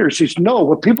misdemeanors. He said, no,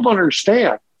 what people don't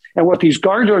understand and what these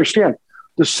guards don't understand,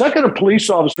 the second a police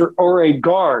officer or a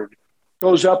guard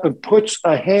goes up and puts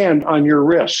a hand on your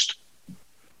wrist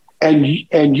and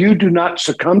you do not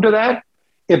succumb to that,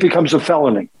 it becomes a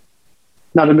felony,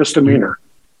 not a misdemeanor.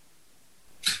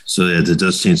 So it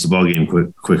does change the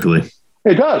ballgame quickly.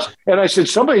 It does. And I said,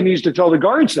 somebody needs to tell the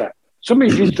guards that.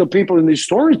 Somebody needs to tell people in these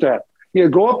stores that.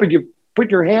 Go up and you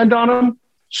put your hand on them,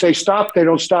 say stop, they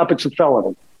don't stop, it's a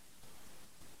felony.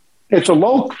 It's a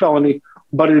low felony,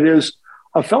 but it is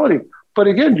a felony. But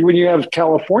again, when you have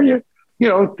California,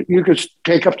 you could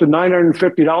take up to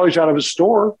 $950 out of a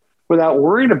store without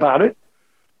worrying about it.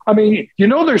 I mean,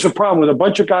 there's a problem with a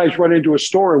bunch of guys run into a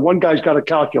store and one guy's got a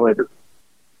calculator.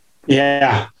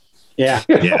 Yeah. Yeah.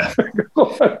 Yeah.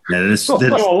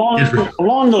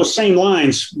 Along those same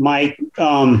lines, Mike,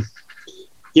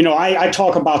 I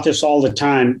talk about this all the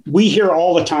time. We hear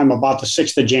all the time about the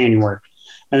 6th of January.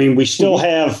 I mean, we still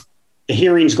have the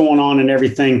hearings going on and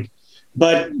everything,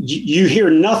 but you hear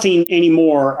nothing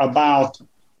anymore about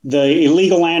the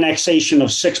illegal annexation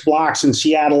of 6 blocks in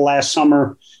Seattle last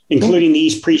summer, including the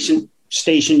East Precinct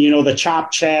Station, the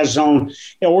Chop Chaz zone,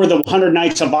 or the 100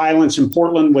 Nights of Violence in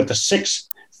Portland with the 6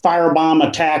 firebomb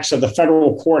attacks of the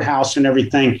federal courthouse and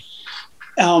everything.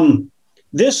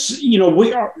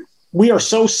 We are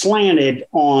so slanted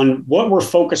on what we're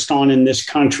focused on in this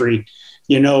country,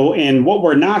 and what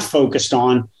we're not focused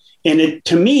on. And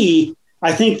to me,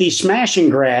 I think these smash and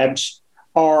grabs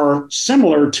are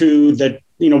similar to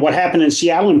what happened in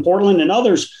Seattle and Portland and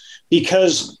others,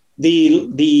 because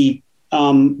the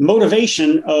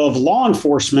motivation of law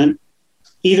enforcement,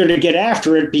 either to get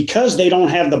after it because they don't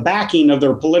have the backing of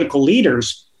their political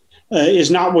leaders, is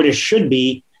not what it should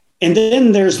be. And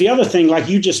then there's the other thing, like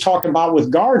you just talked about with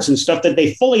guards and stuff, that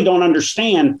they fully don't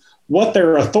understand what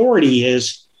their authority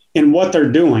is and what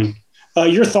they're doing.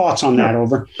 Your thoughts on that,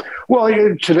 Over? Well,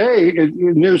 today,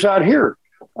 news out here,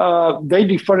 they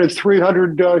defunded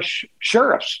 300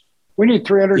 sheriffs. We need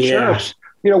 300 sheriffs.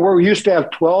 Where we used to have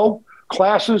 12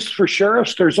 classes for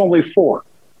sheriffs, there's only 4.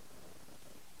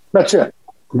 That's it.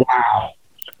 Wow.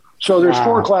 So there's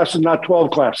 4 classes, not 12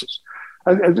 classes.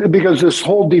 Because this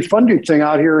whole defunding thing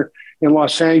out here in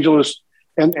Los Angeles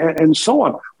and so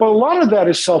on. But a lot of that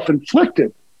is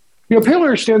self-inflicted. People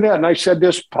understand that. And I said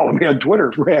this, follow me on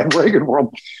Twitter, Rad Reagan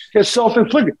World. It's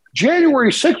self-inflicted.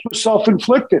 January 6th was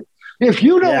self-inflicted. If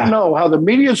you don't know how the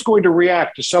media is going to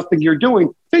react to something you're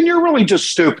doing, then you're really just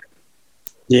stupid.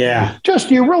 Yeah.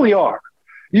 You really are.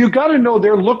 You got to know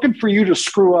they're looking for you to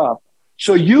screw up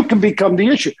so you can become the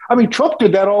issue. I mean, Trump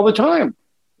did that all the time.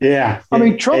 Yeah. I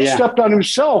mean, Trump stepped on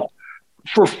himself.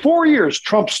 For 4 years,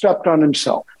 Trump stepped on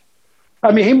himself.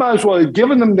 I mean, he might as well have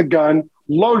given them the gun,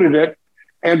 loaded it,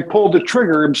 and pulled the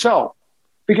trigger himself,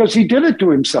 because he did it to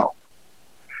himself.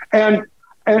 And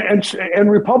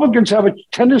Republicans have a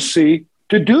tendency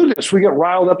to do this. We get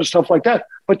riled up and stuff like that.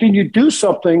 But then you do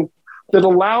something that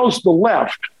allows the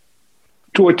left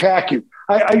to attack you.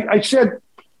 I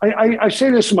say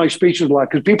this in my speeches a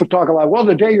lot, because people talk a lot. Well,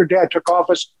 the day your dad took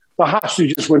office, the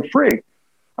hostages went free.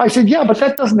 I said, yeah, but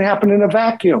that doesn't happen in a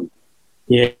vacuum.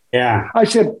 Yeah. I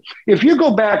said, if you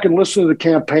go back and listen to the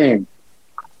campaign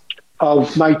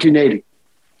of 1980,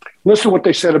 listen to what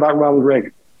they said about Ronald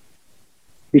Reagan.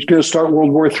 He's going to start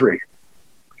World War III.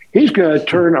 He's going to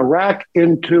turn Iraq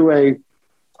into a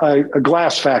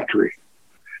glass factory.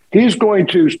 He's going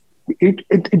to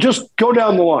just go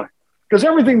down the line. Because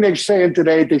everything they're saying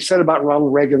today, they said about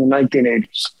Ronald Reagan in the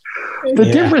 1980s. The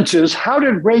difference is, how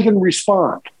did Reagan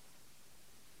respond?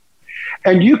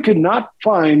 And you cannot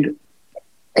find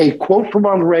a quote from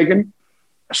Ronald Reagan,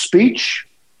 a speech,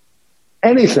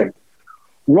 anything.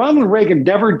 Ronald Reagan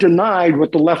never denied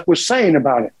what the left was saying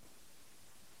about it,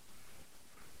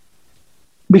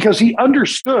 because he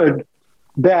understood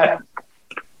that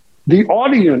the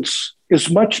audience is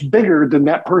much bigger than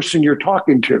that person you're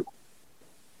talking to.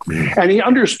 And he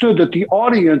understood that the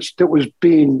audience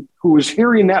who was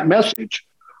hearing that message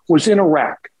was in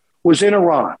Iraq, was in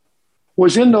Iran,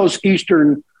 was in those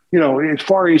Eastern, as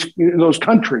far as those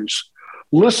countries,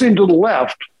 listening to the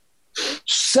left,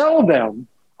 sell them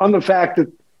on the fact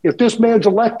that if this man's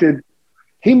elected,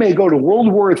 he may go to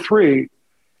World War III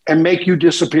and make you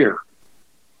disappear.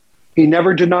 He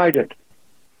never denied it.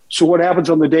 So what happens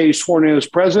on the day he's sworn in as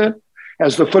president,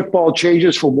 as the football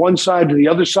changes from one side to the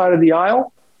other side of the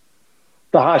aisle?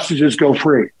 The hostages go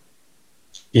free.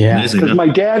 Yeah. Because my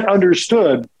dad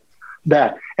understood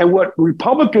that. And what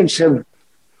Republicans have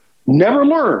never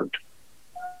learned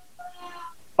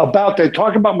about, they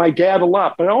talk about my dad a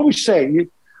lot, but I always say,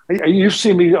 you've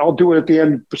seen me, I'll do it at the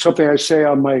end, something I say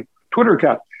on my Twitter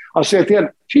account. I'll say at the end,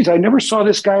 geez, I never saw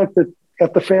this guy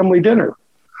at the family dinner.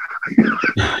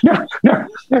 No,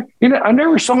 I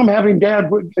never saw him having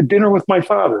dinner with my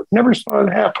father. Never saw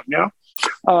it happen,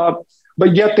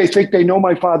 but yet they think they know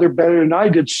my father better than I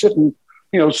did, sitting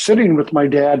with my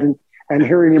dad and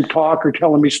hearing him talk or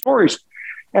telling me stories.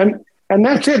 And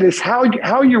that's it. It's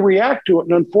how you react to it.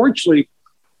 And unfortunately,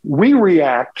 we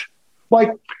react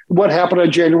like what happened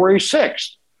on January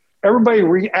 6th. Everybody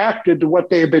reacted to what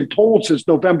they had been told since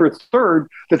November 3rd,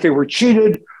 that they were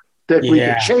cheated, that we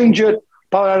could change it.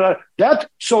 Blah, blah, blah.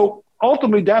 So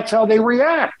ultimately that's how they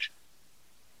react.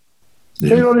 Yeah.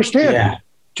 They don't understand. Yeah.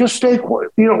 Just stay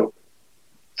quiet. If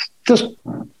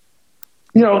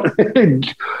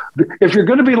you're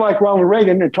going to be like Ronald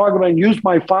Reagan and talk about use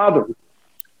my father,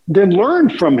 then learn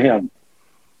from him.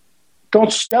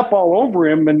 Don't step all over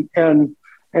him and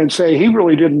say he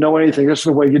really didn't know anything. This is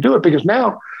the way you do it, because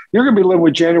now you're going to be living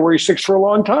with January 6th for a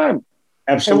long time.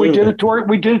 Absolutely. And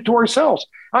we did it to ourselves.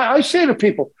 I say to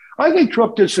people, I think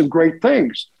Trump did some great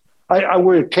things. I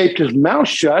would have taped his mouth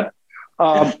shut.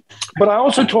 But I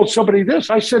also told somebody this.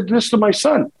 I said this to my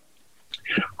son.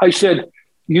 I said,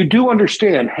 you do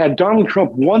understand, had Donald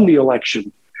Trump won the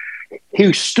election,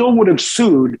 he still would have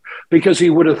sued because he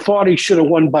would have thought he should have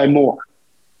won by more.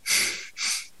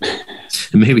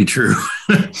 It may be true.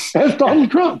 That's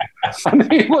Donald Trump. I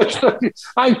mean,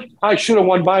 I should have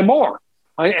won by more.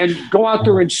 And go out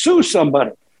there and sue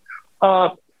somebody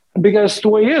because it's the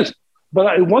way it is.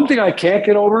 But one thing I can't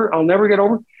get over, I'll never get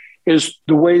over, is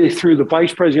the way they threw the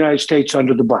vice president of the United States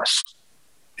under the bus.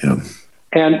 Yeah.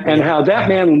 And how that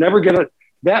man will never get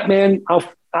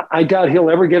I doubt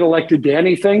he'll ever get elected to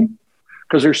anything,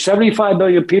 because there's 75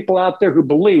 million people out there who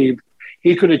believe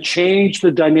he could have changed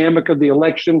the dynamic of the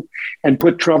election and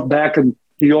put Trump back in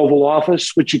the Oval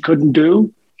Office, which he couldn't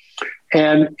do.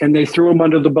 And they threw him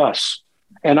under the bus.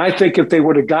 And I think if they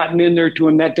would have gotten in there to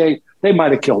him that day, they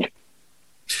might have killed him.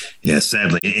 Yeah,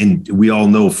 sadly. And we all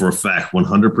know for a fact,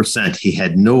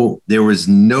 100%, there was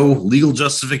no legal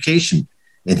justification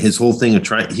in his whole thing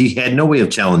he had no way of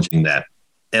challenging that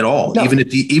at all. No. Even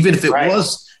if it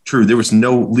was true, there was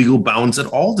no legal bounds at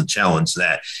all to challenge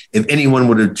that. If anyone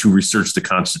would to research the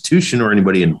Constitution, or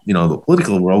anybody in the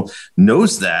political world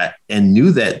knows that and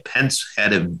knew that Pence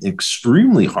had an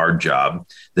extremely hard job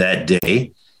that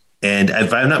day. And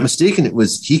if I'm not mistaken,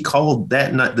 he called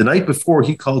the night before,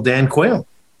 he called Dan Quayle.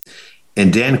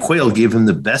 And Dan Quayle gave him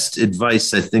the best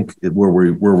advice, I think, where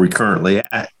we're currently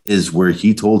at, is where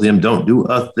he told him, don't do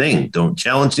a thing. Don't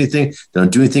challenge anything. Don't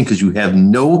do anything, because you have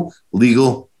no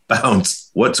legal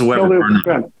bounds whatsoever.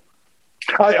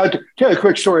 I'll tell you a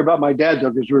quick story about my dad, though,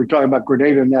 because we were talking about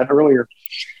Grenada and that earlier.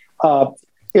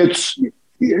 It's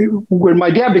when my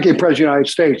dad became president of the United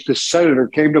States, the senator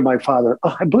came to my father.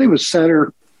 I believe it was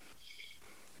Senator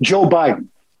Joe Biden.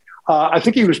 I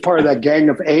think he was part of that Gang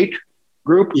of Eight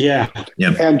group. Yeah.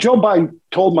 And Joe Biden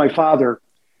told my father,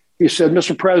 he said,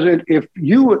 Mr. President, if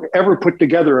you ever put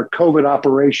together a COVID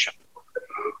operation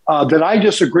that I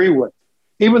disagree with,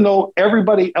 even though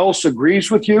everybody else agrees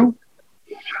with you,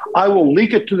 I will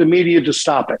leak it to the media to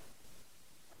stop it.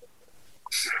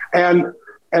 And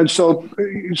so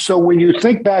when you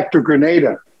think back to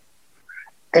Grenada,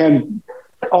 and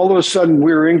all of a sudden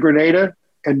we're in Grenada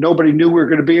and nobody knew we were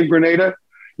going to be in Grenada,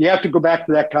 you have to go back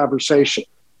to that conversation.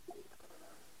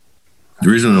 The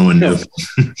reason no one knew.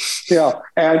 Yeah,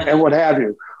 and what have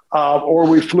you. Or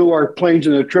we flew our planes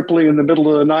into Tripoli in the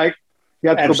middle of the night. You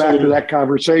have to go back to that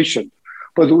conversation.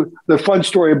 But the fun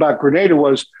story about Grenada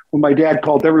was when my dad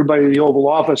called everybody in the Oval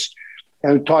Office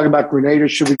and talking about Grenada,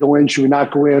 should we go in, should we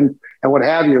not go in, and what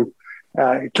have you.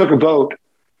 He took a vote.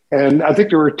 And I think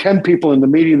there were 10 people in the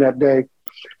meeting that day.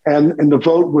 And the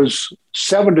vote was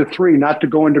 7-3 not to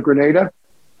go into Grenada.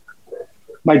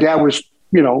 My dad was,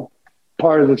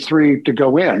 part of the 3 to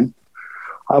go in.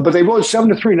 But they voted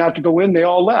 7-3 not to go in. They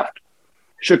all left.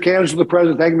 Shook hands with the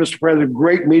president. Thank you, Mr. President.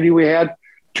 Great meeting we had.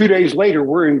 2 days later,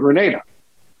 we're in Grenada.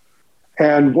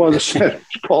 And one of the senators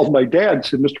called my dad and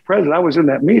said, Mr. President, I was in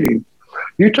that meeting.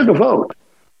 You took a vote.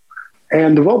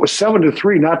 And the vote was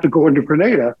 7-3 not to go into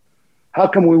Grenada. How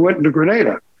come we went into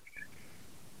Grenada?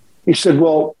 He said,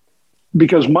 well,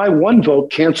 because my 1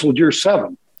 vote canceled your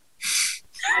 7.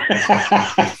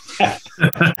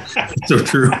 So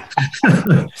true.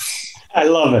 I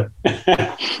love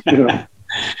it.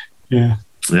 Yeah.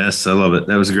 Yes, I love it.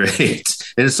 That was great,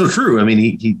 and it's so true. I mean,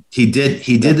 he did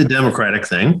the Democratic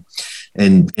thing,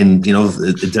 and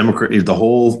the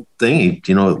whole thing.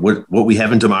 What we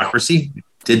have in democracy.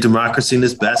 Did democracy in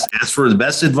its best. Asked for the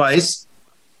best advice,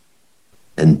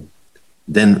 and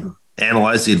then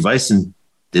analyzed the advice and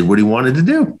did what he wanted to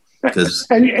do. Because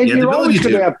and you're always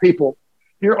going to have people.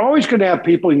 You're always going to have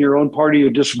people in your own party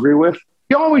you disagree with.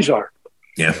 You always are.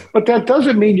 Yeah. But that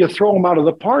doesn't mean you throw them out of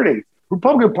the party.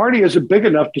 Republican Party isn't big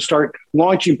enough to start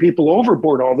launching people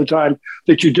overboard all the time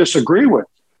that you disagree with.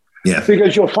 Yeah.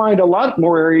 Because you'll find a lot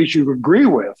more areas you agree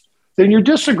with than you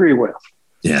disagree with.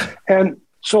 Yeah. And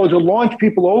so to launch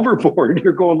people overboard,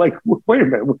 you're going like, wait a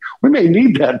minute, we may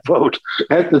need that vote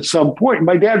at some point.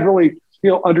 My dad really,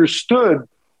 understood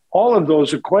all of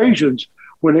those equations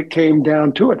when it came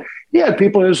down to it. He had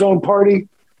people in his own party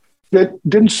that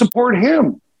didn't support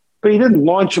him, but he didn't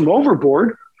launch them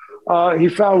overboard. he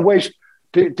found ways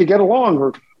to get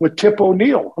along with Tip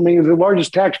O'Neill. I mean, the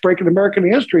largest tax break in American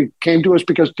history came to us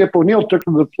because Tip O'Neill took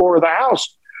to the floor of the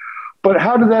House. But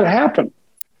how did that happen?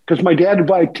 Because my dad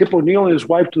invited Tip O'Neill and his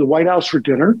wife to the White House for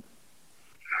dinner.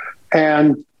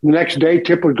 And the next day,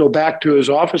 Tip would go back to his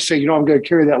office, say, I'm going to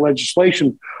carry that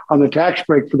legislation on the tax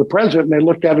break for the president. And they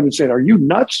looked at him and said, are you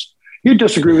nuts? You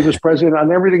disagree with this president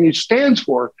on everything he stands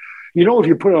for. If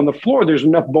you put it on the floor, there's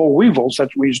enough boll weevils,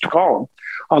 that's what we used to call them,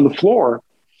 on the floor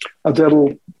they're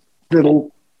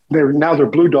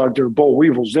blue dogs, they're boll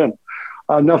weevils then.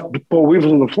 Enough boll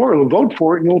weevils on the floor, they'll vote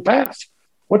for it and it'll pass.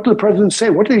 What did the president say?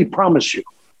 What did he promise you?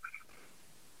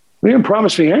 He didn't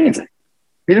promise me anything.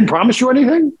 He didn't promise you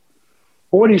anything?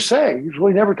 Well, what did he say? He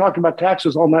never talked about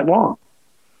taxes all night long.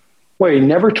 Wait, he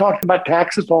never talked about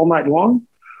taxes all night long?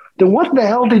 Then what the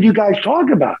hell did you guys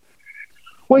talk about?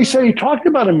 Well, he said he talked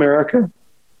about America,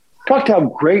 talked how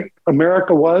great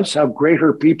America was, how great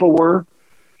her people were,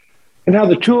 and how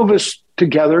the two of us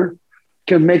together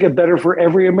can make it better for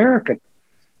every American.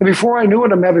 And before I knew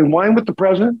it, I'm having wine with the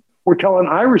president. We're telling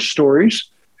Irish stories.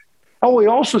 Oh, he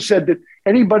also said that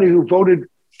anybody who voted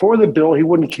for the bill, he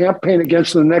wouldn't campaign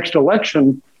against in the next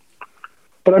election.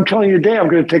 But I'm telling you today, I'm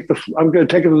going to take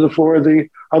it to the floor of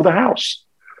the House.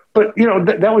 But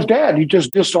that was Dad. He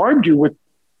just disarmed you with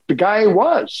the guy he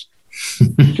was.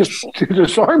 Just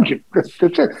disarmed you.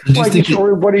 That's it.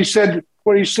 What he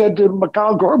said to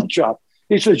Mikhail Gorbachev.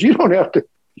 He says, you don't have to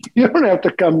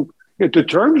come to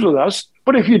terms with us,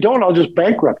 but if you don't, I'll just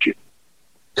bankrupt you.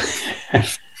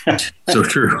 So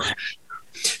true.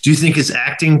 Do you think his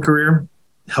acting career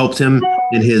helped him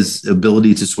in his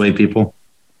ability to sway people?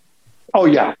 Oh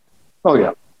yeah.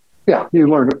 Yeah. You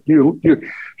learn it.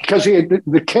 Because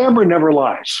the camera never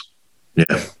lies.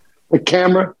 Yeah. The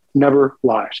camera never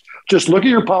lies. Just look at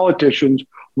your politicians.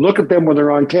 Look at them when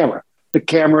they're on camera. The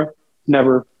camera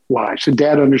never lies. And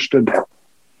Dad understood that.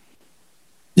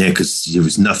 Yeah, because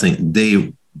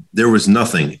there was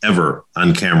nothing ever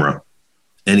on camera.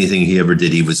 Anything he ever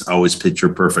did, he was always picture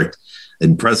perfect.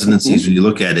 And presidencies, when you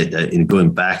look at it and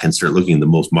going back and start looking at the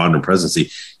most modern presidency,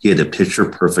 he had a picture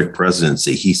perfect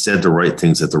presidency. He said the right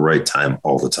things at the right time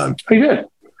all the time. He did.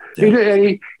 Yeah. He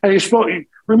did. And he spoke.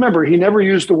 Remember, he never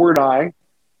used the word I.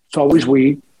 It's always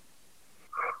we.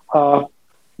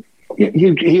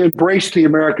 He embraced the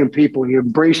American people. He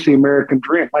embraced the American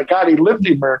dream. My God, he lived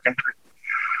the American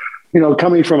dream.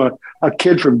 Coming from a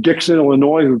kid from Dixon,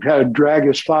 Illinois, who had to drag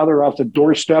his father off the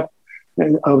doorstep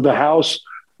of the house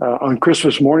on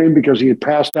Christmas morning because he had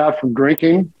passed out from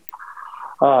drinking,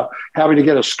 having to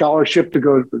get a scholarship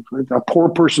a poor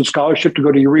person scholarship to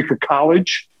go to Eureka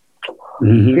College.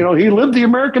 Mm-hmm. He lived the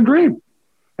American dream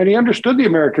and he understood the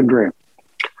American dream.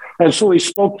 And so he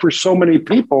spoke for so many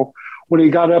people when he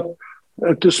got up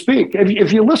to speak.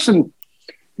 If you listen,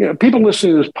 people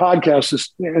listening to this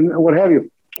podcast and what have you,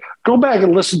 go back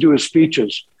and listen to his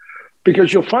speeches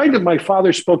because you'll find that my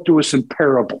father spoke to us in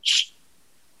parables.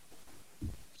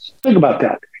 Think about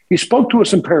that. He spoke to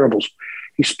us in parables.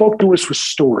 He spoke to us with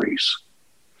stories.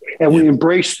 And we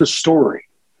embraced the story.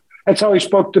 That's how he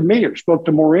spoke to me or spoke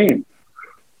to Maureen.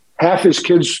 Half his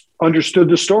kids understood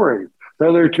the story. The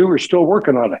other two are still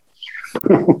working on it.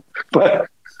 But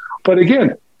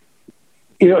again,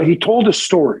 he told us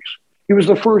stories. He was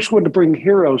the first one to bring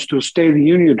heroes to a State of the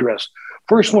Union address.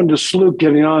 First one to salute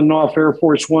getting on and off Air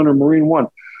Force One or Marine One.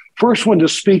 First one to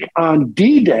speak on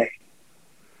D-Day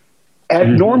at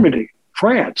Normandy,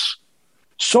 France.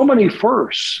 So many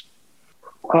firsts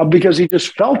because he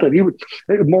just felt it.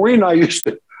 Maureen and I used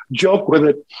to joke with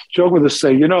us,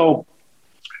 say, your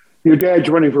dad's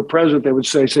running for president. They would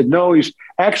say, no, he's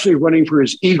actually running for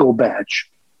his Eagle badge.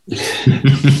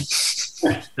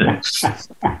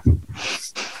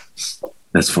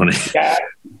 That's funny. Yeah,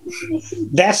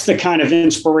 that's the kind of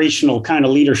inspirational kind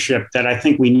of leadership that I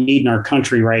think we need in our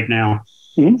country right now.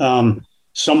 Mm-hmm.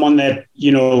 Someone that,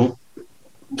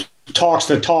 talks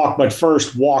the talk, but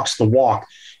first walks the walk.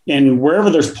 And wherever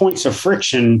there's points of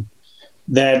friction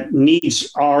that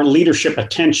needs our leadership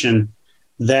attention,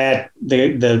 that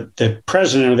the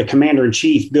president or the commander in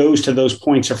chief goes to those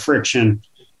points of friction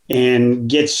and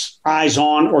gets eyes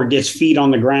on or gets feet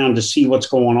on the ground to see what's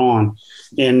going on.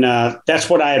 And that's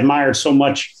what I admired so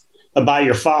much about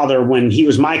your father when he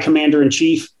was my commander in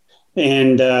chief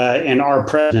and our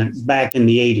president back in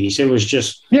the 80s. It was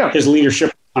just his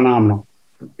leadership phenomenal.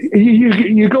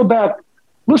 You go back,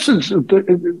 listen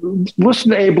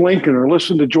to Abe Lincoln or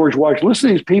listen to George Washington. Listen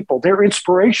to these people. They're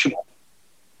inspirational.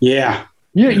 Yeah.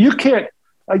 You can't.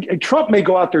 Trump may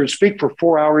go out there and speak for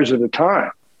 4 hours at a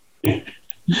time,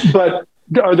 but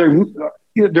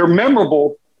they're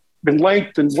memorable in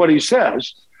length and what he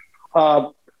says.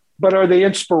 But but are they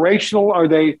inspirational? Are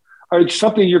they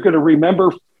something you're going to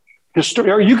remember?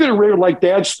 Are you going to remember like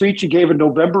Dad's speech he gave in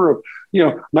November of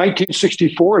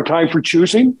 1964, A Time for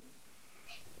Choosing?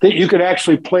 That you could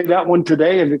actually play that one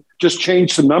today and just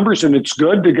change some numbers and it's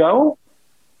good to go?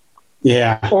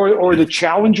 Yeah. Or the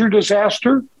Challenger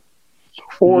disaster?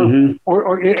 Or and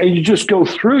you just go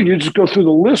through the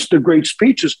list of great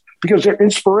speeches because they're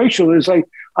inspirational. As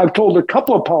I've told a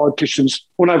couple of politicians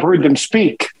when I've heard them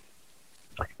speak,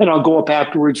 and I'll go up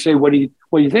afterwards and say, what do you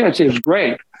think? I'd say it's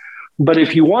great. But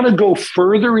if you want to go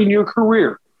further in your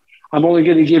career, I'm only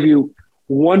going to give you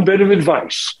one bit of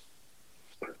advice.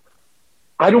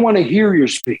 I don't want to hear your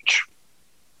speech.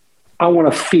 I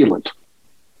want to feel it.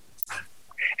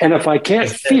 And if I can't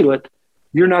feel it,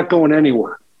 you're not going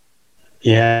anywhere.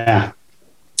 Yeah.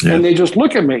 And they just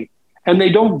look at me and they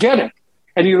don't get it.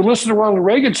 And you listen to Ronald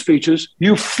Reagan speeches,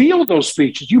 you feel those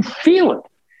speeches. You feel it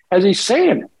as he's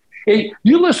saying it.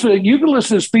 You can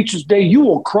listen to speeches today, you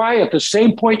will cry at the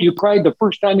same point you cried the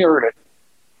first time you heard it.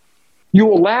 You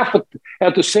will laugh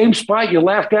at the same spot you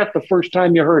laughed at the first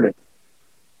time you heard it.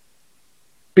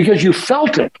 Because you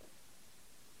felt it.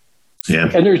 Yeah.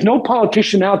 And there's no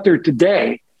politician out there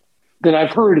today that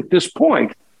I've heard at this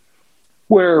point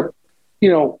where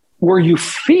you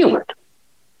feel it.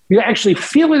 You actually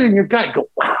feel it in your gut. Go,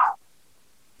 wow.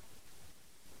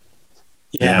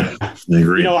 Yeah, I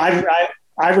agree.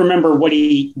 I remember what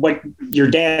your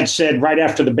dad said right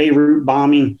after the Beirut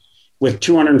bombing with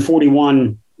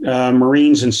 241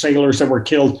 Marines and sailors that were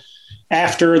killed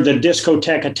after the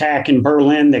discotheque attack in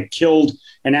Berlin that killed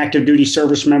an active duty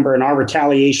service member and our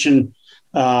retaliation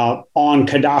on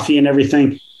Gaddafi and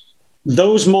everything.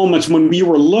 Those moments when we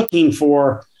were looking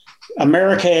for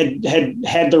America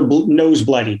had their nose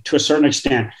bloody to a certain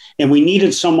extent, and we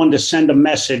needed someone to send a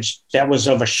message that was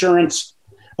of assurance,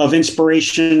 of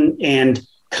inspiration, and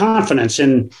confidence.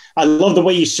 And I love the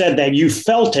way you said that. You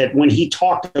felt it when he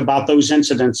talked about those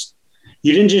incidents.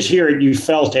 You didn't just hear it, you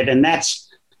felt it. And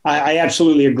I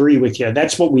absolutely agree with you.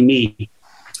 That's what we need.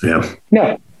 Yeah.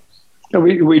 Yeah,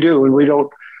 we do. And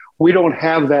we don't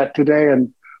have that today.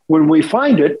 And when we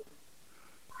find it,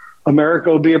 America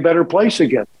will be a better place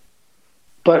again.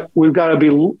 But we've got to be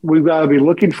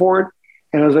looking for it.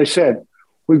 And as I said,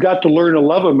 we've got to learn to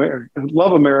love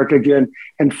America again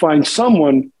and find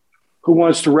someone who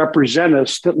wants to represent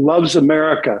us that loves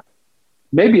America,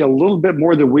 maybe a little bit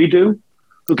more than we do,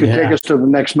 who can take us to the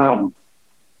next mountain.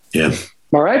 Yeah.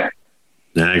 All right?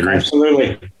 Yeah, I agree.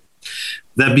 Absolutely.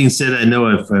 That being said, I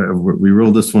know we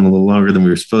rolled this one a little longer than we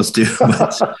were supposed to,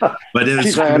 but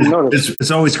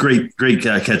it's always great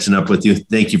catching up with you.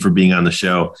 Thank you for being on the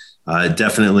show.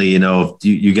 Definitely,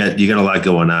 you got a lot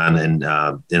going on, and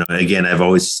again,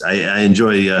 I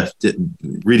enjoy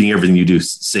reading everything you do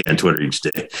say on Twitter each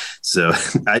day. So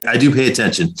I do pay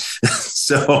attention.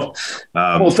 So,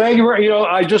 well, thank you.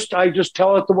 I just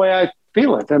tell it the way I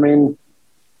feel it. I mean,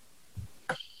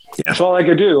 that's all I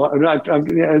could do.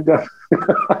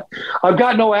 I've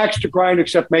got no axe to grind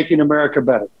except making America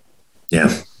better.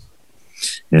 Yeah.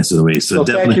 And so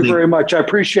thank you very much. I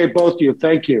appreciate both of you.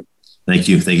 Thank you. Thank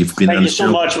you for being on the show.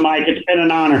 Thank you so much, Mike. It's been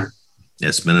an honor. Yeah,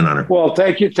 it's been an honor. Well,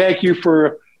 thank you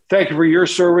for your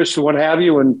service and what have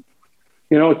you. And,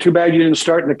 too bad you didn't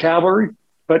start in the cavalry,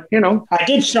 but I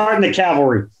did start in the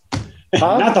cavalry,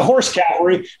 not the horse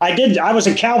cavalry. I was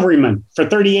a cavalryman for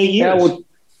 38 years.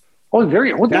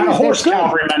 Not a horse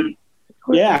cavalryman.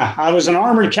 Yeah, I was an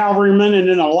armored cavalryman and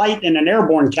then a light and an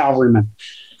airborne cavalryman.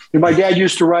 And my dad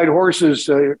used to ride horses,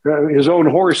 his own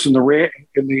horse in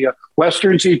the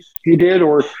westerns he did,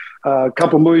 or a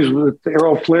couple of movies with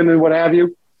Errol Flynn and what have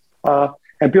you.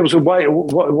 And people said,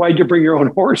 why'd you bring your own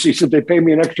horse? He said, they pay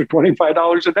me an extra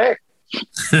 $25 a day.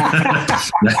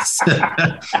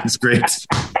 That's great.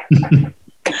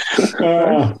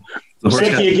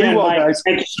 Thank you again, Mike.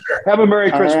 Thank you, sir. Have a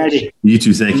Merry Christmas. Alrighty. You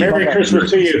too. Thank you. Merry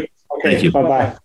Christmas to you. Okay. Thank you. Bye-bye.